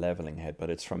 It's a leveling head, but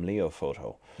it's from Leo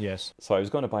Photo. Yes. So I was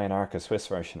going to buy an Arca Swiss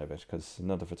version of it because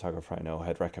another photographer I know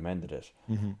had recommended it,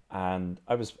 and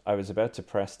I was about to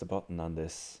press the button on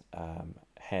this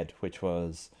head, which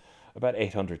was about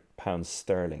 £800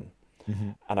 sterling.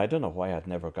 And I don't know why I'd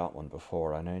never got one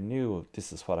before, and I knew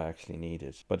this is what I actually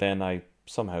needed. But then I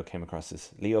somehow came across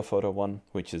this Leo Photo one,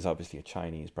 which is obviously a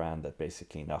Chinese brand that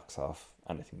basically knocks off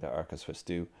anything that Arca Swiss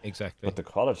do. Exactly. But the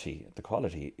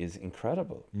quality is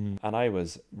incredible. And I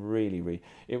was really,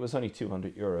 it was only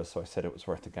 €200, so I said it was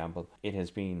worth a gamble. It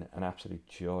has been an absolute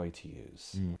joy to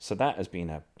use. So that's been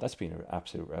an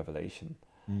absolute revelation.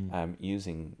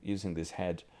 Using this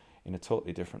head in a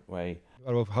totally different way.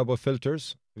 How about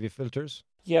filters? Have you filters?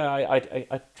 Yeah,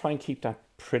 I try and keep that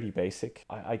pretty basic.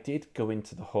 I did go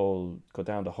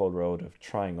down the whole road of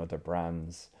trying other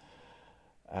brands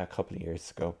a couple of years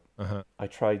ago. I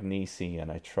tried Nisi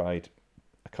and I tried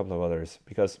a couple of others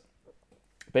because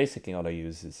basically all I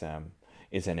use is an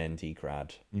ND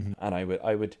grad, and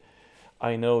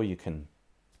I know you can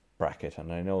bracket,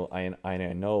 and I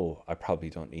know I probably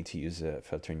don't need to use a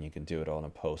filter, and you can do it all in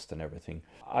post and everything.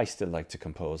 I still like to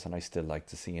compose, and I still like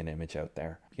to see an image out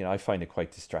there. You know, I find it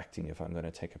quite distracting if I'm going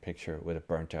to take a picture with a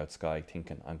burnt out sky,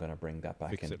 thinking I'm going to bring that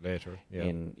back Fix it later.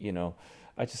 Yeah. You know,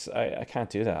 I can't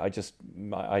do that. I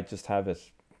just have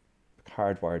it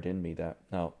hardwired in me that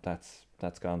no,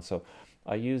 that's gone. So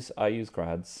I use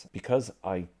grads because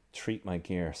I treat my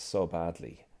gear so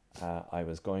badly. I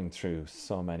was going through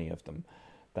so many of them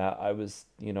that I was,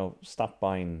 you know, stopped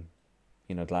buying,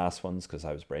 you know, glass ones because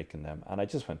I was breaking them, and I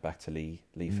just went back to Lee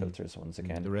filters once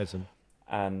again. The resin.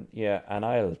 And yeah, and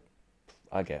I'll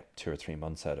get 2 or 3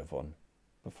 months out of one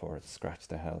before it's scratched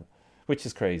to hell, which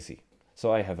is crazy.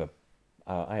 So I have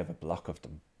a block of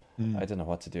them. I don't know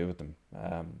what to do with them.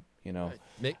 You know,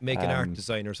 make an art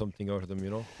design or something out of them. You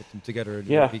know, put them together.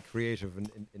 And be creative and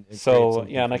so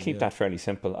yeah, and I keep that fairly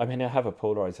simple. I mean, I have a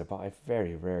polarizer, but I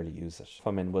very rarely use it. If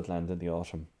I'm in woodland in the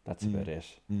autumn, that's about it.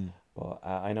 But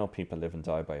I know people live and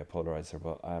die by a polarizer,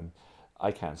 but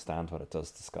I can't stand what it does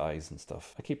to skies and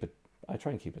stuff. I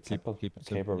try and keep it simple. Keep it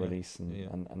cable release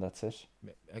and that's it.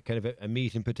 Kind of a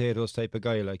meat and potatoes type of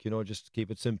guy, like, you know, just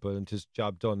keep it simple and just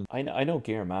job done. I know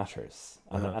gear matters,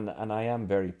 and I am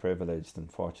very privileged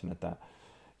and fortunate that,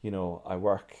 you know, I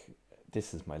work.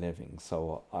 This is my living,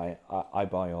 so I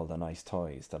buy all the nice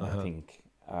toys that I think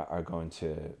are going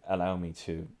to allow me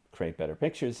to create better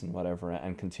pictures and whatever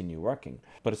and continue working.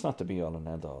 But it's not the be all and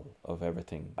end all of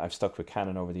everything. I've stuck with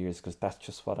Canon over the years because that's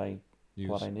just what I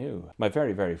knew. My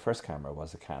very, very first camera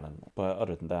was a Canon, but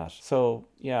other than that, so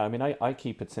yeah, I mean, I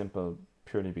keep it simple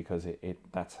purely because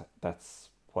that's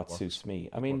what suits me.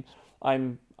 I mean,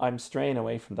 I'm straying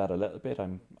away from that a little bit.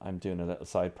 I'm doing a little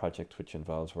side project which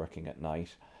involves working at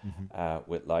night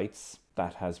with lights.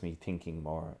 That has me thinking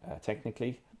more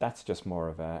technically. That's just more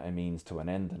of a means to an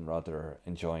end, and rather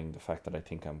enjoying the fact that I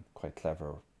think I'm quite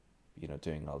clever, you know,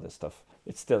 doing all this stuff.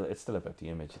 It's still about the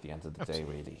image at the end of the day,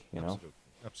 really. You know.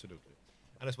 Absolutely.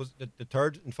 And I suppose the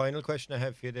third and final question I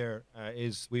have for you there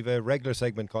is we've a regular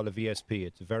segment called a VSP.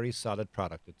 It's a very solid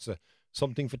product. It's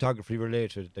something photography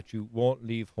related that you won't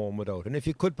leave home without. And if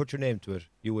you could put your name to it,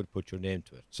 you would put your name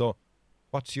to it. So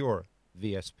what's your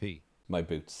VSP? My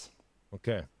boots.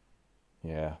 Okay.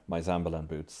 Yeah, my Zambalan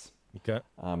boots. Okay.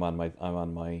 I'm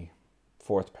on my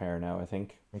fourth pair now, I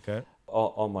think. Okay.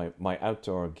 All my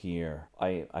outdoor gear,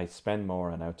 I spend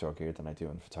more on outdoor gear than I do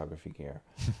on photography gear.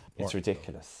 It's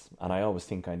ridiculous, and I always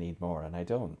think I need more, and I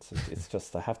don't. It's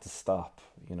just I have to stop.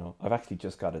 You know, I've actually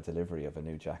just got a delivery of a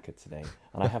new jacket today,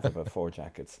 and I have about 4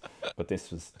 jackets, but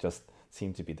this was just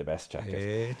seemed to be the best jacket.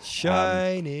 It's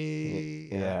shiny.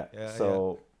 Yeah.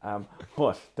 So,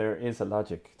 but there is a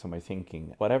logic to my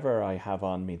thinking. Whatever I have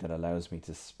on me that allows me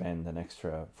to spend an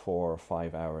extra 4 or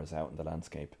 5 hours out in the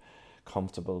landscape,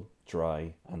 comfortable,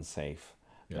 dry, and safe,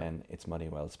 then it's money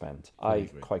well spent. I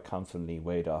quite confidently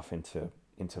wade off into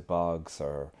bogs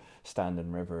or stand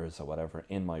in rivers or whatever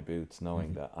in my boots,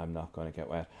 knowing that I'm not going to get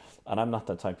wet. And I'm not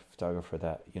the type of photographer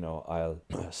that, you know,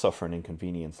 I'll suffer an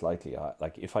inconvenience lightly.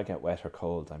 Like if I get wet or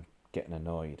cold, I'm getting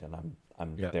annoyed, and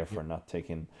I'm therefore not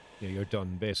taking. Yeah, you're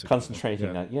done basically.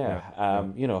 Concentrating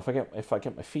on you know, if I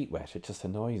get my feet wet, it just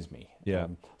annoys me. Yeah.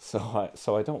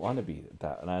 So I don't want to be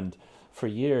that. And for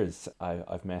years,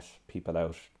 I've met people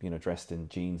out, you know, dressed in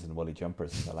jeans and woolly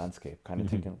jumpers in the landscape, kind of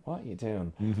thinking, what are you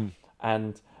doing?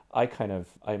 And I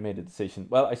made a decision.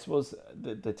 Well, I suppose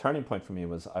the turning point for me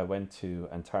was I went to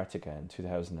Antarctica in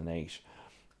 2008,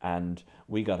 and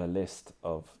we got a list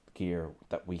of gear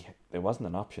that there wasn't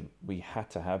an option. We had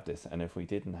to have this, and if we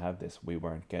didn't have this, we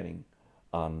weren't getting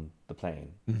on the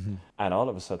plane. And all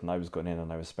of a sudden I was going in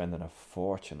and I was spending a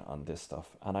fortune on this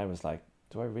stuff, and I was like,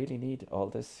 do I really need all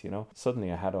this? You know,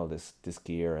 suddenly I had all this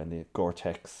gear and the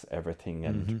Gore-Tex everything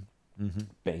and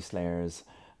base layers,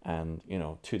 and, you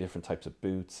know, 2 different types of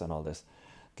boots and all this,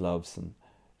 gloves, and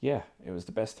yeah, it was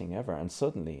the best thing ever. And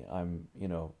suddenly I'm, you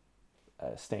know,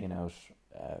 staying out,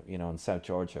 you know, in South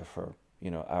Georgia for,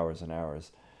 you know, hours and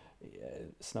hours,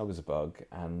 snug as a bug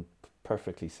and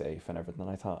perfectly safe and everything. And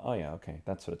I thought, oh yeah, okay,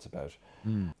 that's what it's about,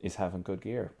 is having good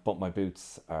gear. But my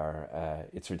boots are,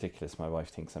 it's ridiculous. My wife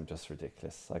thinks I'm just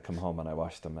ridiculous. I come home and I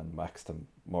wash them and wax them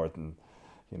more than,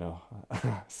 you know,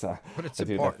 so but it's I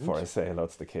do important. that before I say hello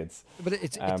to the kids. But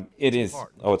it is.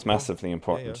 Important. Oh, it's massively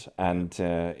important, and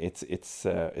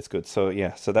it's good. So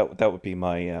yeah, so that would be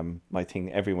my my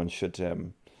thing. Everyone should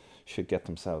get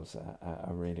themselves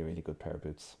a really, really good pair of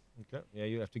boots. Okay. Yeah,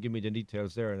 you have to give me the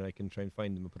details there, and I can try and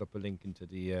find them and put up a link into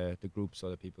the group so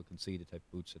that people can see the type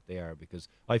of boots that they are. Because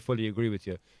I fully agree with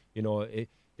you. You know,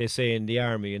 they say in the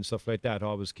army and stuff like that,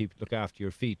 always look after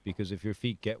your feet, because if your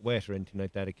feet get wet or anything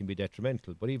like that, it can be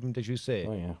detrimental. But even as you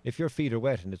say, if your feet are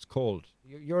wet and it's cold,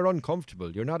 you're uncomfortable.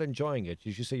 You're not enjoying it.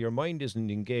 As you say, your mind isn't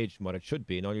engaged in what it should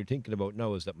be, and all you're thinking about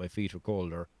now is that my feet are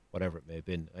cold or whatever it may have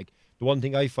been. Like the one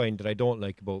thing I find that I don't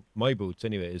like about my boots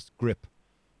anyway is grip.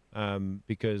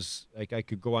 Because like I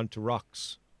could go onto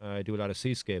rocks. I do a lot of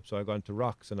seascape, so I go onto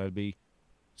rocks and I'll be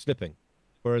slipping.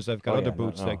 Whereas I've got other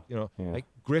boots, like, you know, like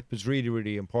grip is really,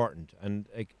 really important. And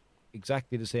like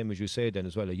exactly the same as you say then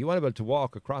as well. You want to be able to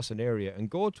walk across an area and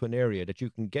go to an area that you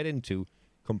can get into,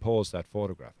 compose that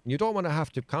photograph. And you don't want to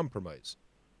have to compromise.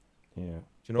 Yeah.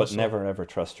 You know, but never ever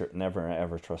trust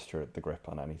the grip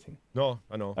on anything. No,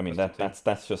 I know. I mean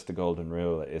that's just the golden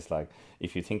rule. Is like,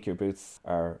 if you think your boots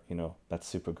are, you know, that's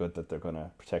super good that they're going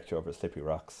to protect you over slippery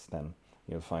rocks, then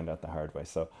you'll find out the hard way.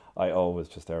 So I always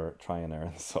just try and err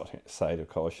on the side of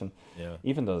caution. Yeah.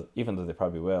 Even though they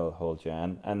probably will hold you,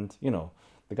 and you know,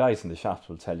 the guys in the shops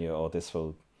will tell you, oh,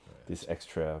 this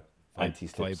extra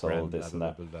anti-slip sole, this and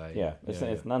that.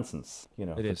 It's nonsense. You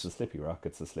know, it's a slippy rock,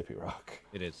 it's a slippy rock.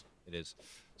 It is.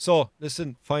 So,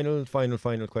 listen, final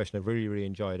question. I've really, really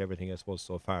enjoyed everything, I suppose,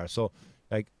 so far. So,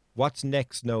 like, what's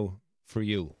next now for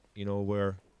you? You know,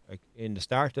 we're like in the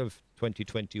start of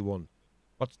 2021.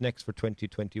 What's next for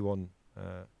 2021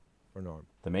 for Norm?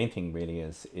 The main thing really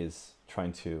is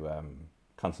trying to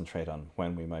concentrate on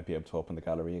when we might be able to open the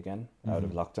gallery again out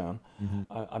of lockdown.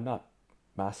 I'm not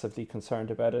massively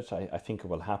concerned about it. I think it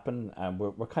will happen, and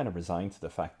we're kind of resigned to the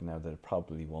fact now that it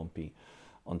probably won't be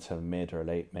until mid or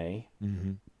late May.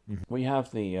 We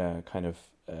have the kind of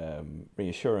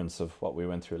reassurance of what we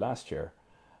went through last year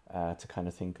to kind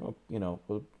of think, oh, you know,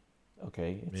 well,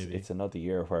 okay, it's another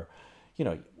year where, you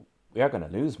know, we are going to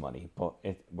lose money, but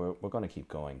we're going to keep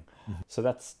going. So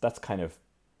that's kind of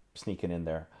sneaking in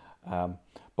there.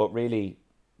 But really,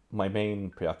 my main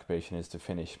preoccupation is to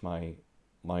finish my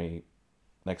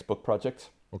next book project.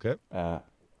 Okay.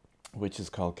 Which is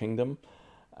called Kingdom.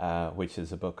 Which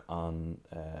is a book on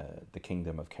the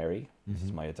Kingdom of Kerry. This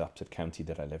is my adopted county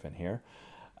that I live in here.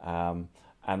 And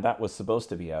that was supposed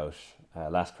to be out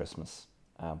last Christmas.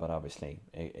 but obviously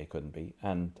it couldn't be.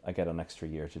 And I get an extra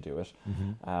year to do it.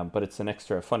 But it's an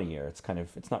extra funny year.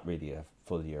 It's not really a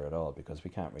full year at all because we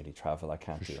can't really travel. I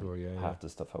can't do half the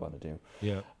stuff I want to do.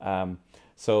 Yeah.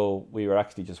 So we were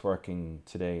actually just working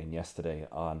today and yesterday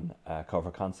on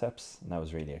cover concepts, and that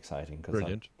was really exciting because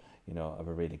Brilliant. I have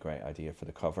a really great idea for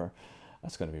the cover.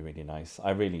 That's going to be really nice.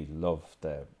 I really love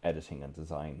the editing and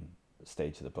design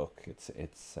stage of the book.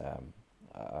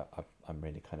 I'm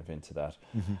really kind of into that,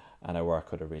 and I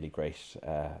work with a really great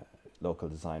local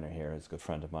designer here. He's a good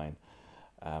friend of mine,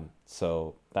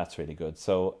 so that's really good.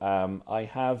 So I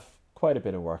have quite a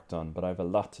bit of work done, but I have a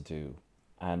lot to do,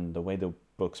 and the way the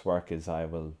books work is I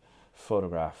will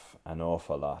photograph an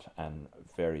awful lot, and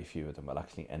very few of them will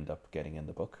actually end up getting in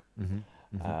the book.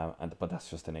 But that's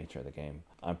just the nature of the game.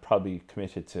 I'm probably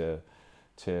committed to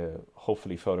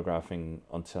hopefully photographing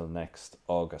until next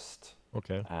August.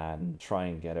 Okay. And try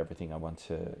and get everything I want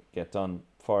to get done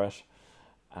for it,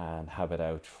 and have it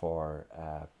out for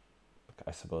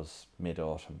I suppose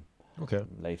mid-autumn,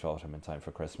 late autumn, in time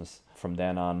for Christmas. From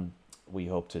then on, we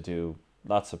hope to do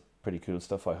lots of pretty cool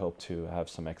stuff. I hope to have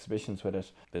some exhibitions with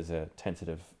it. There's a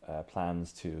tentative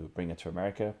plans to bring it to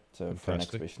America for an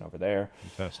exhibition over there.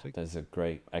 Fantastic. There's a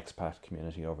great expat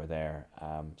community over there.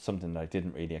 Something that I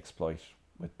didn't really exploit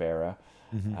with Bera,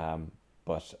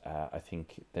 but I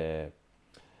think the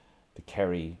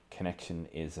Kerry connection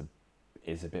is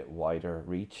a bit wider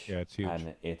reach. Yeah, it's huge.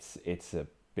 And it's a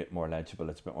bit more legible.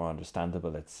 It's a bit more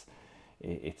understandable. It's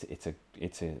a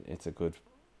good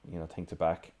thing to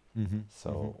back.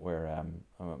 So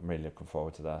I'm really looking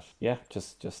forward to that. Yeah,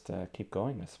 just keep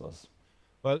going, I suppose.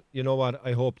 Well, you know what?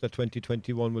 I hope that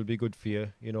 2021 will be good for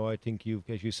you. I think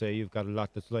as you say, you've got a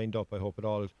lot that's lined up. I hope it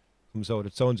all comes out.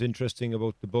 It sounds interesting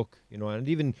about the book, and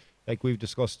even like we've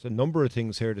discussed a number of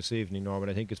things here this evening, Norman.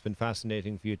 I think it's been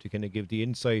fascinating for you to kind of give the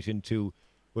insight into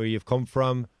where you've come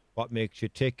from, what makes you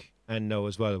tick, and now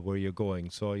as well where you're going.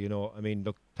 So,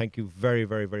 look, thank you very,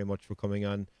 very, very much for coming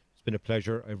on. It's been a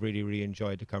pleasure. I really, really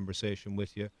enjoyed the conversation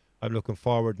with you. I'm looking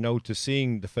forward now to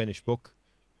seeing the finished book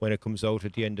when it comes out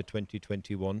at the end of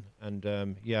 2021.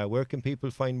 And where can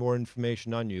people find more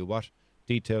information on you? What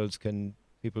details can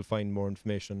people find more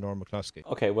information on Norman McCloskey?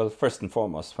 Okay, well, first and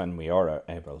foremost, when we are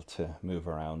able to move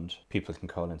around, people can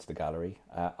call into the gallery.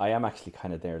 I am actually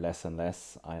kind of there less and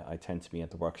less. I tend to be at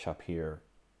the workshop here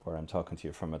where I'm talking to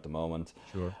you from at the moment.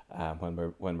 Sure.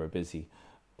 When we're busy.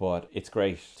 But it's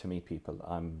great to meet people.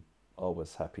 I'm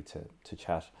always happy to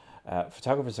chat.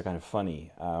 Photographers are kind of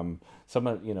funny.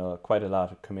 Some, quite a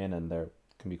lot come in and they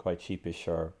can be quite sheepish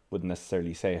or wouldn't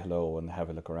necessarily say hello and have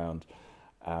a look around.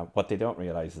 What they don't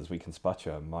realize is we can spot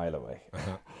you a mile away.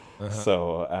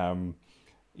 So,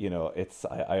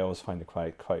 I always find it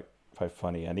quite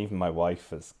funny. And even my wife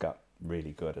has got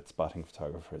really good at spotting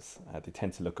photographers. They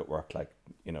tend to look at work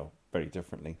very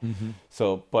differently.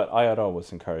 So, but I'd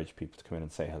always encourage people to come in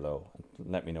and say hello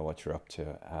and let me know what you're up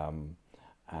to.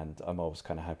 And I'm always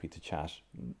kind of happy to chat.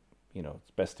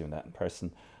 It's best doing that in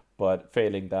person. But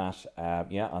failing that,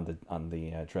 on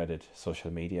the dreaded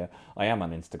social media, I am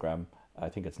on Instagram. I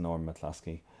think it's Norman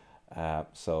McCloskey.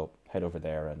 So head over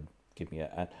there and give me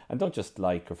and don't just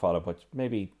like or follow, but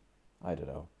maybe, I don't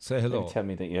know, say hello.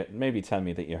 Maybe tell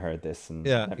me that you heard this and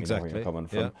let me know where you're coming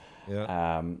from.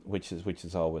 Yeah. Which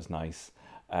is always nice.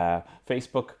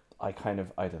 Facebook, I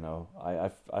don't know.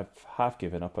 I've half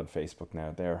given up on Facebook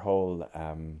now. Their whole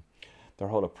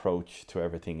approach to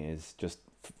everything is just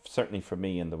certainly for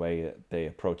me, and the way they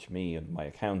approach me and my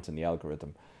account and the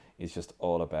algorithm is just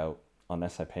all about,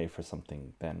 unless I pay for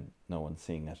something, then no one's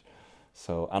seeing it.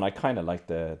 So, and I kind of like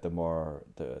the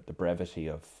brevity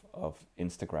of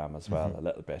Instagram as well, a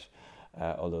little bit.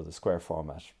 Although the square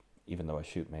format, even though I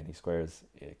shoot mainly squares,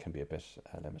 it can be a bit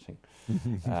limiting.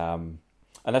 And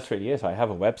that's really it. I have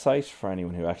a website for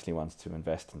anyone who actually wants to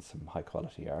invest in some high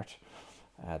quality art.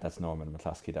 That's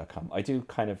normanmccloskey.com. I do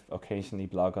kind of occasionally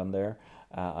blog on there.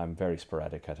 I'm very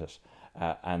sporadic at it.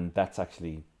 And that's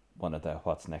actually one of the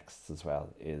what's next as well,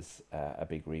 is a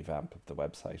big revamp of the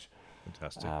website.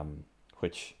 Fantastic.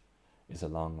 Which is a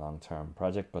long term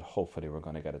project, but hopefully we're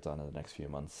going to get it done in the next few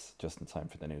months, just in time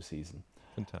for the new season.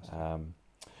 Fantastic.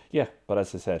 But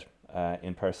as I said,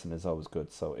 in person is always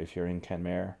good. So if you're in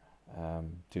Kenmare,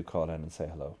 do call in and say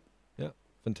hello. Yeah,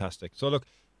 fantastic. So look,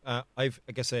 I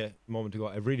guess a moment ago,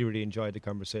 I really enjoyed the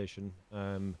conversation.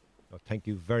 Thank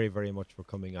you very, very much for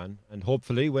coming on. And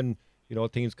hopefully when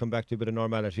things come back to a bit of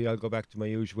normality, I'll go back to my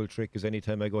usual trick, is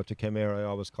anytime I go to Kenmare, I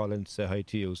always call in to say hi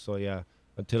to you. So yeah,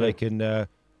 until I can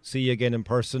see you again in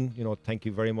person, thank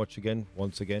you very much again,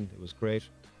 once again. It was great.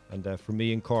 And from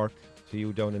me in Cork to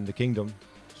you down in the Kingdom,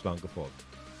 slán go fóill.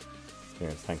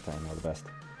 Cheers. Thanks, Darren. All the best.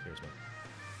 Cheers, man.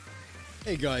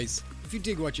 Hey guys, if you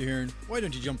dig what you're hearing, why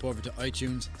don't you jump over to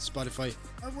iTunes, Spotify,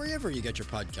 or wherever you get your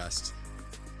podcasts.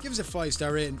 Give us a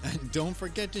 5-star rating and don't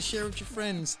forget to share with your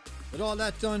friends. With all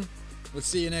that done, we'll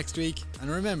see you next week, and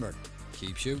remember,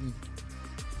 keep shooting.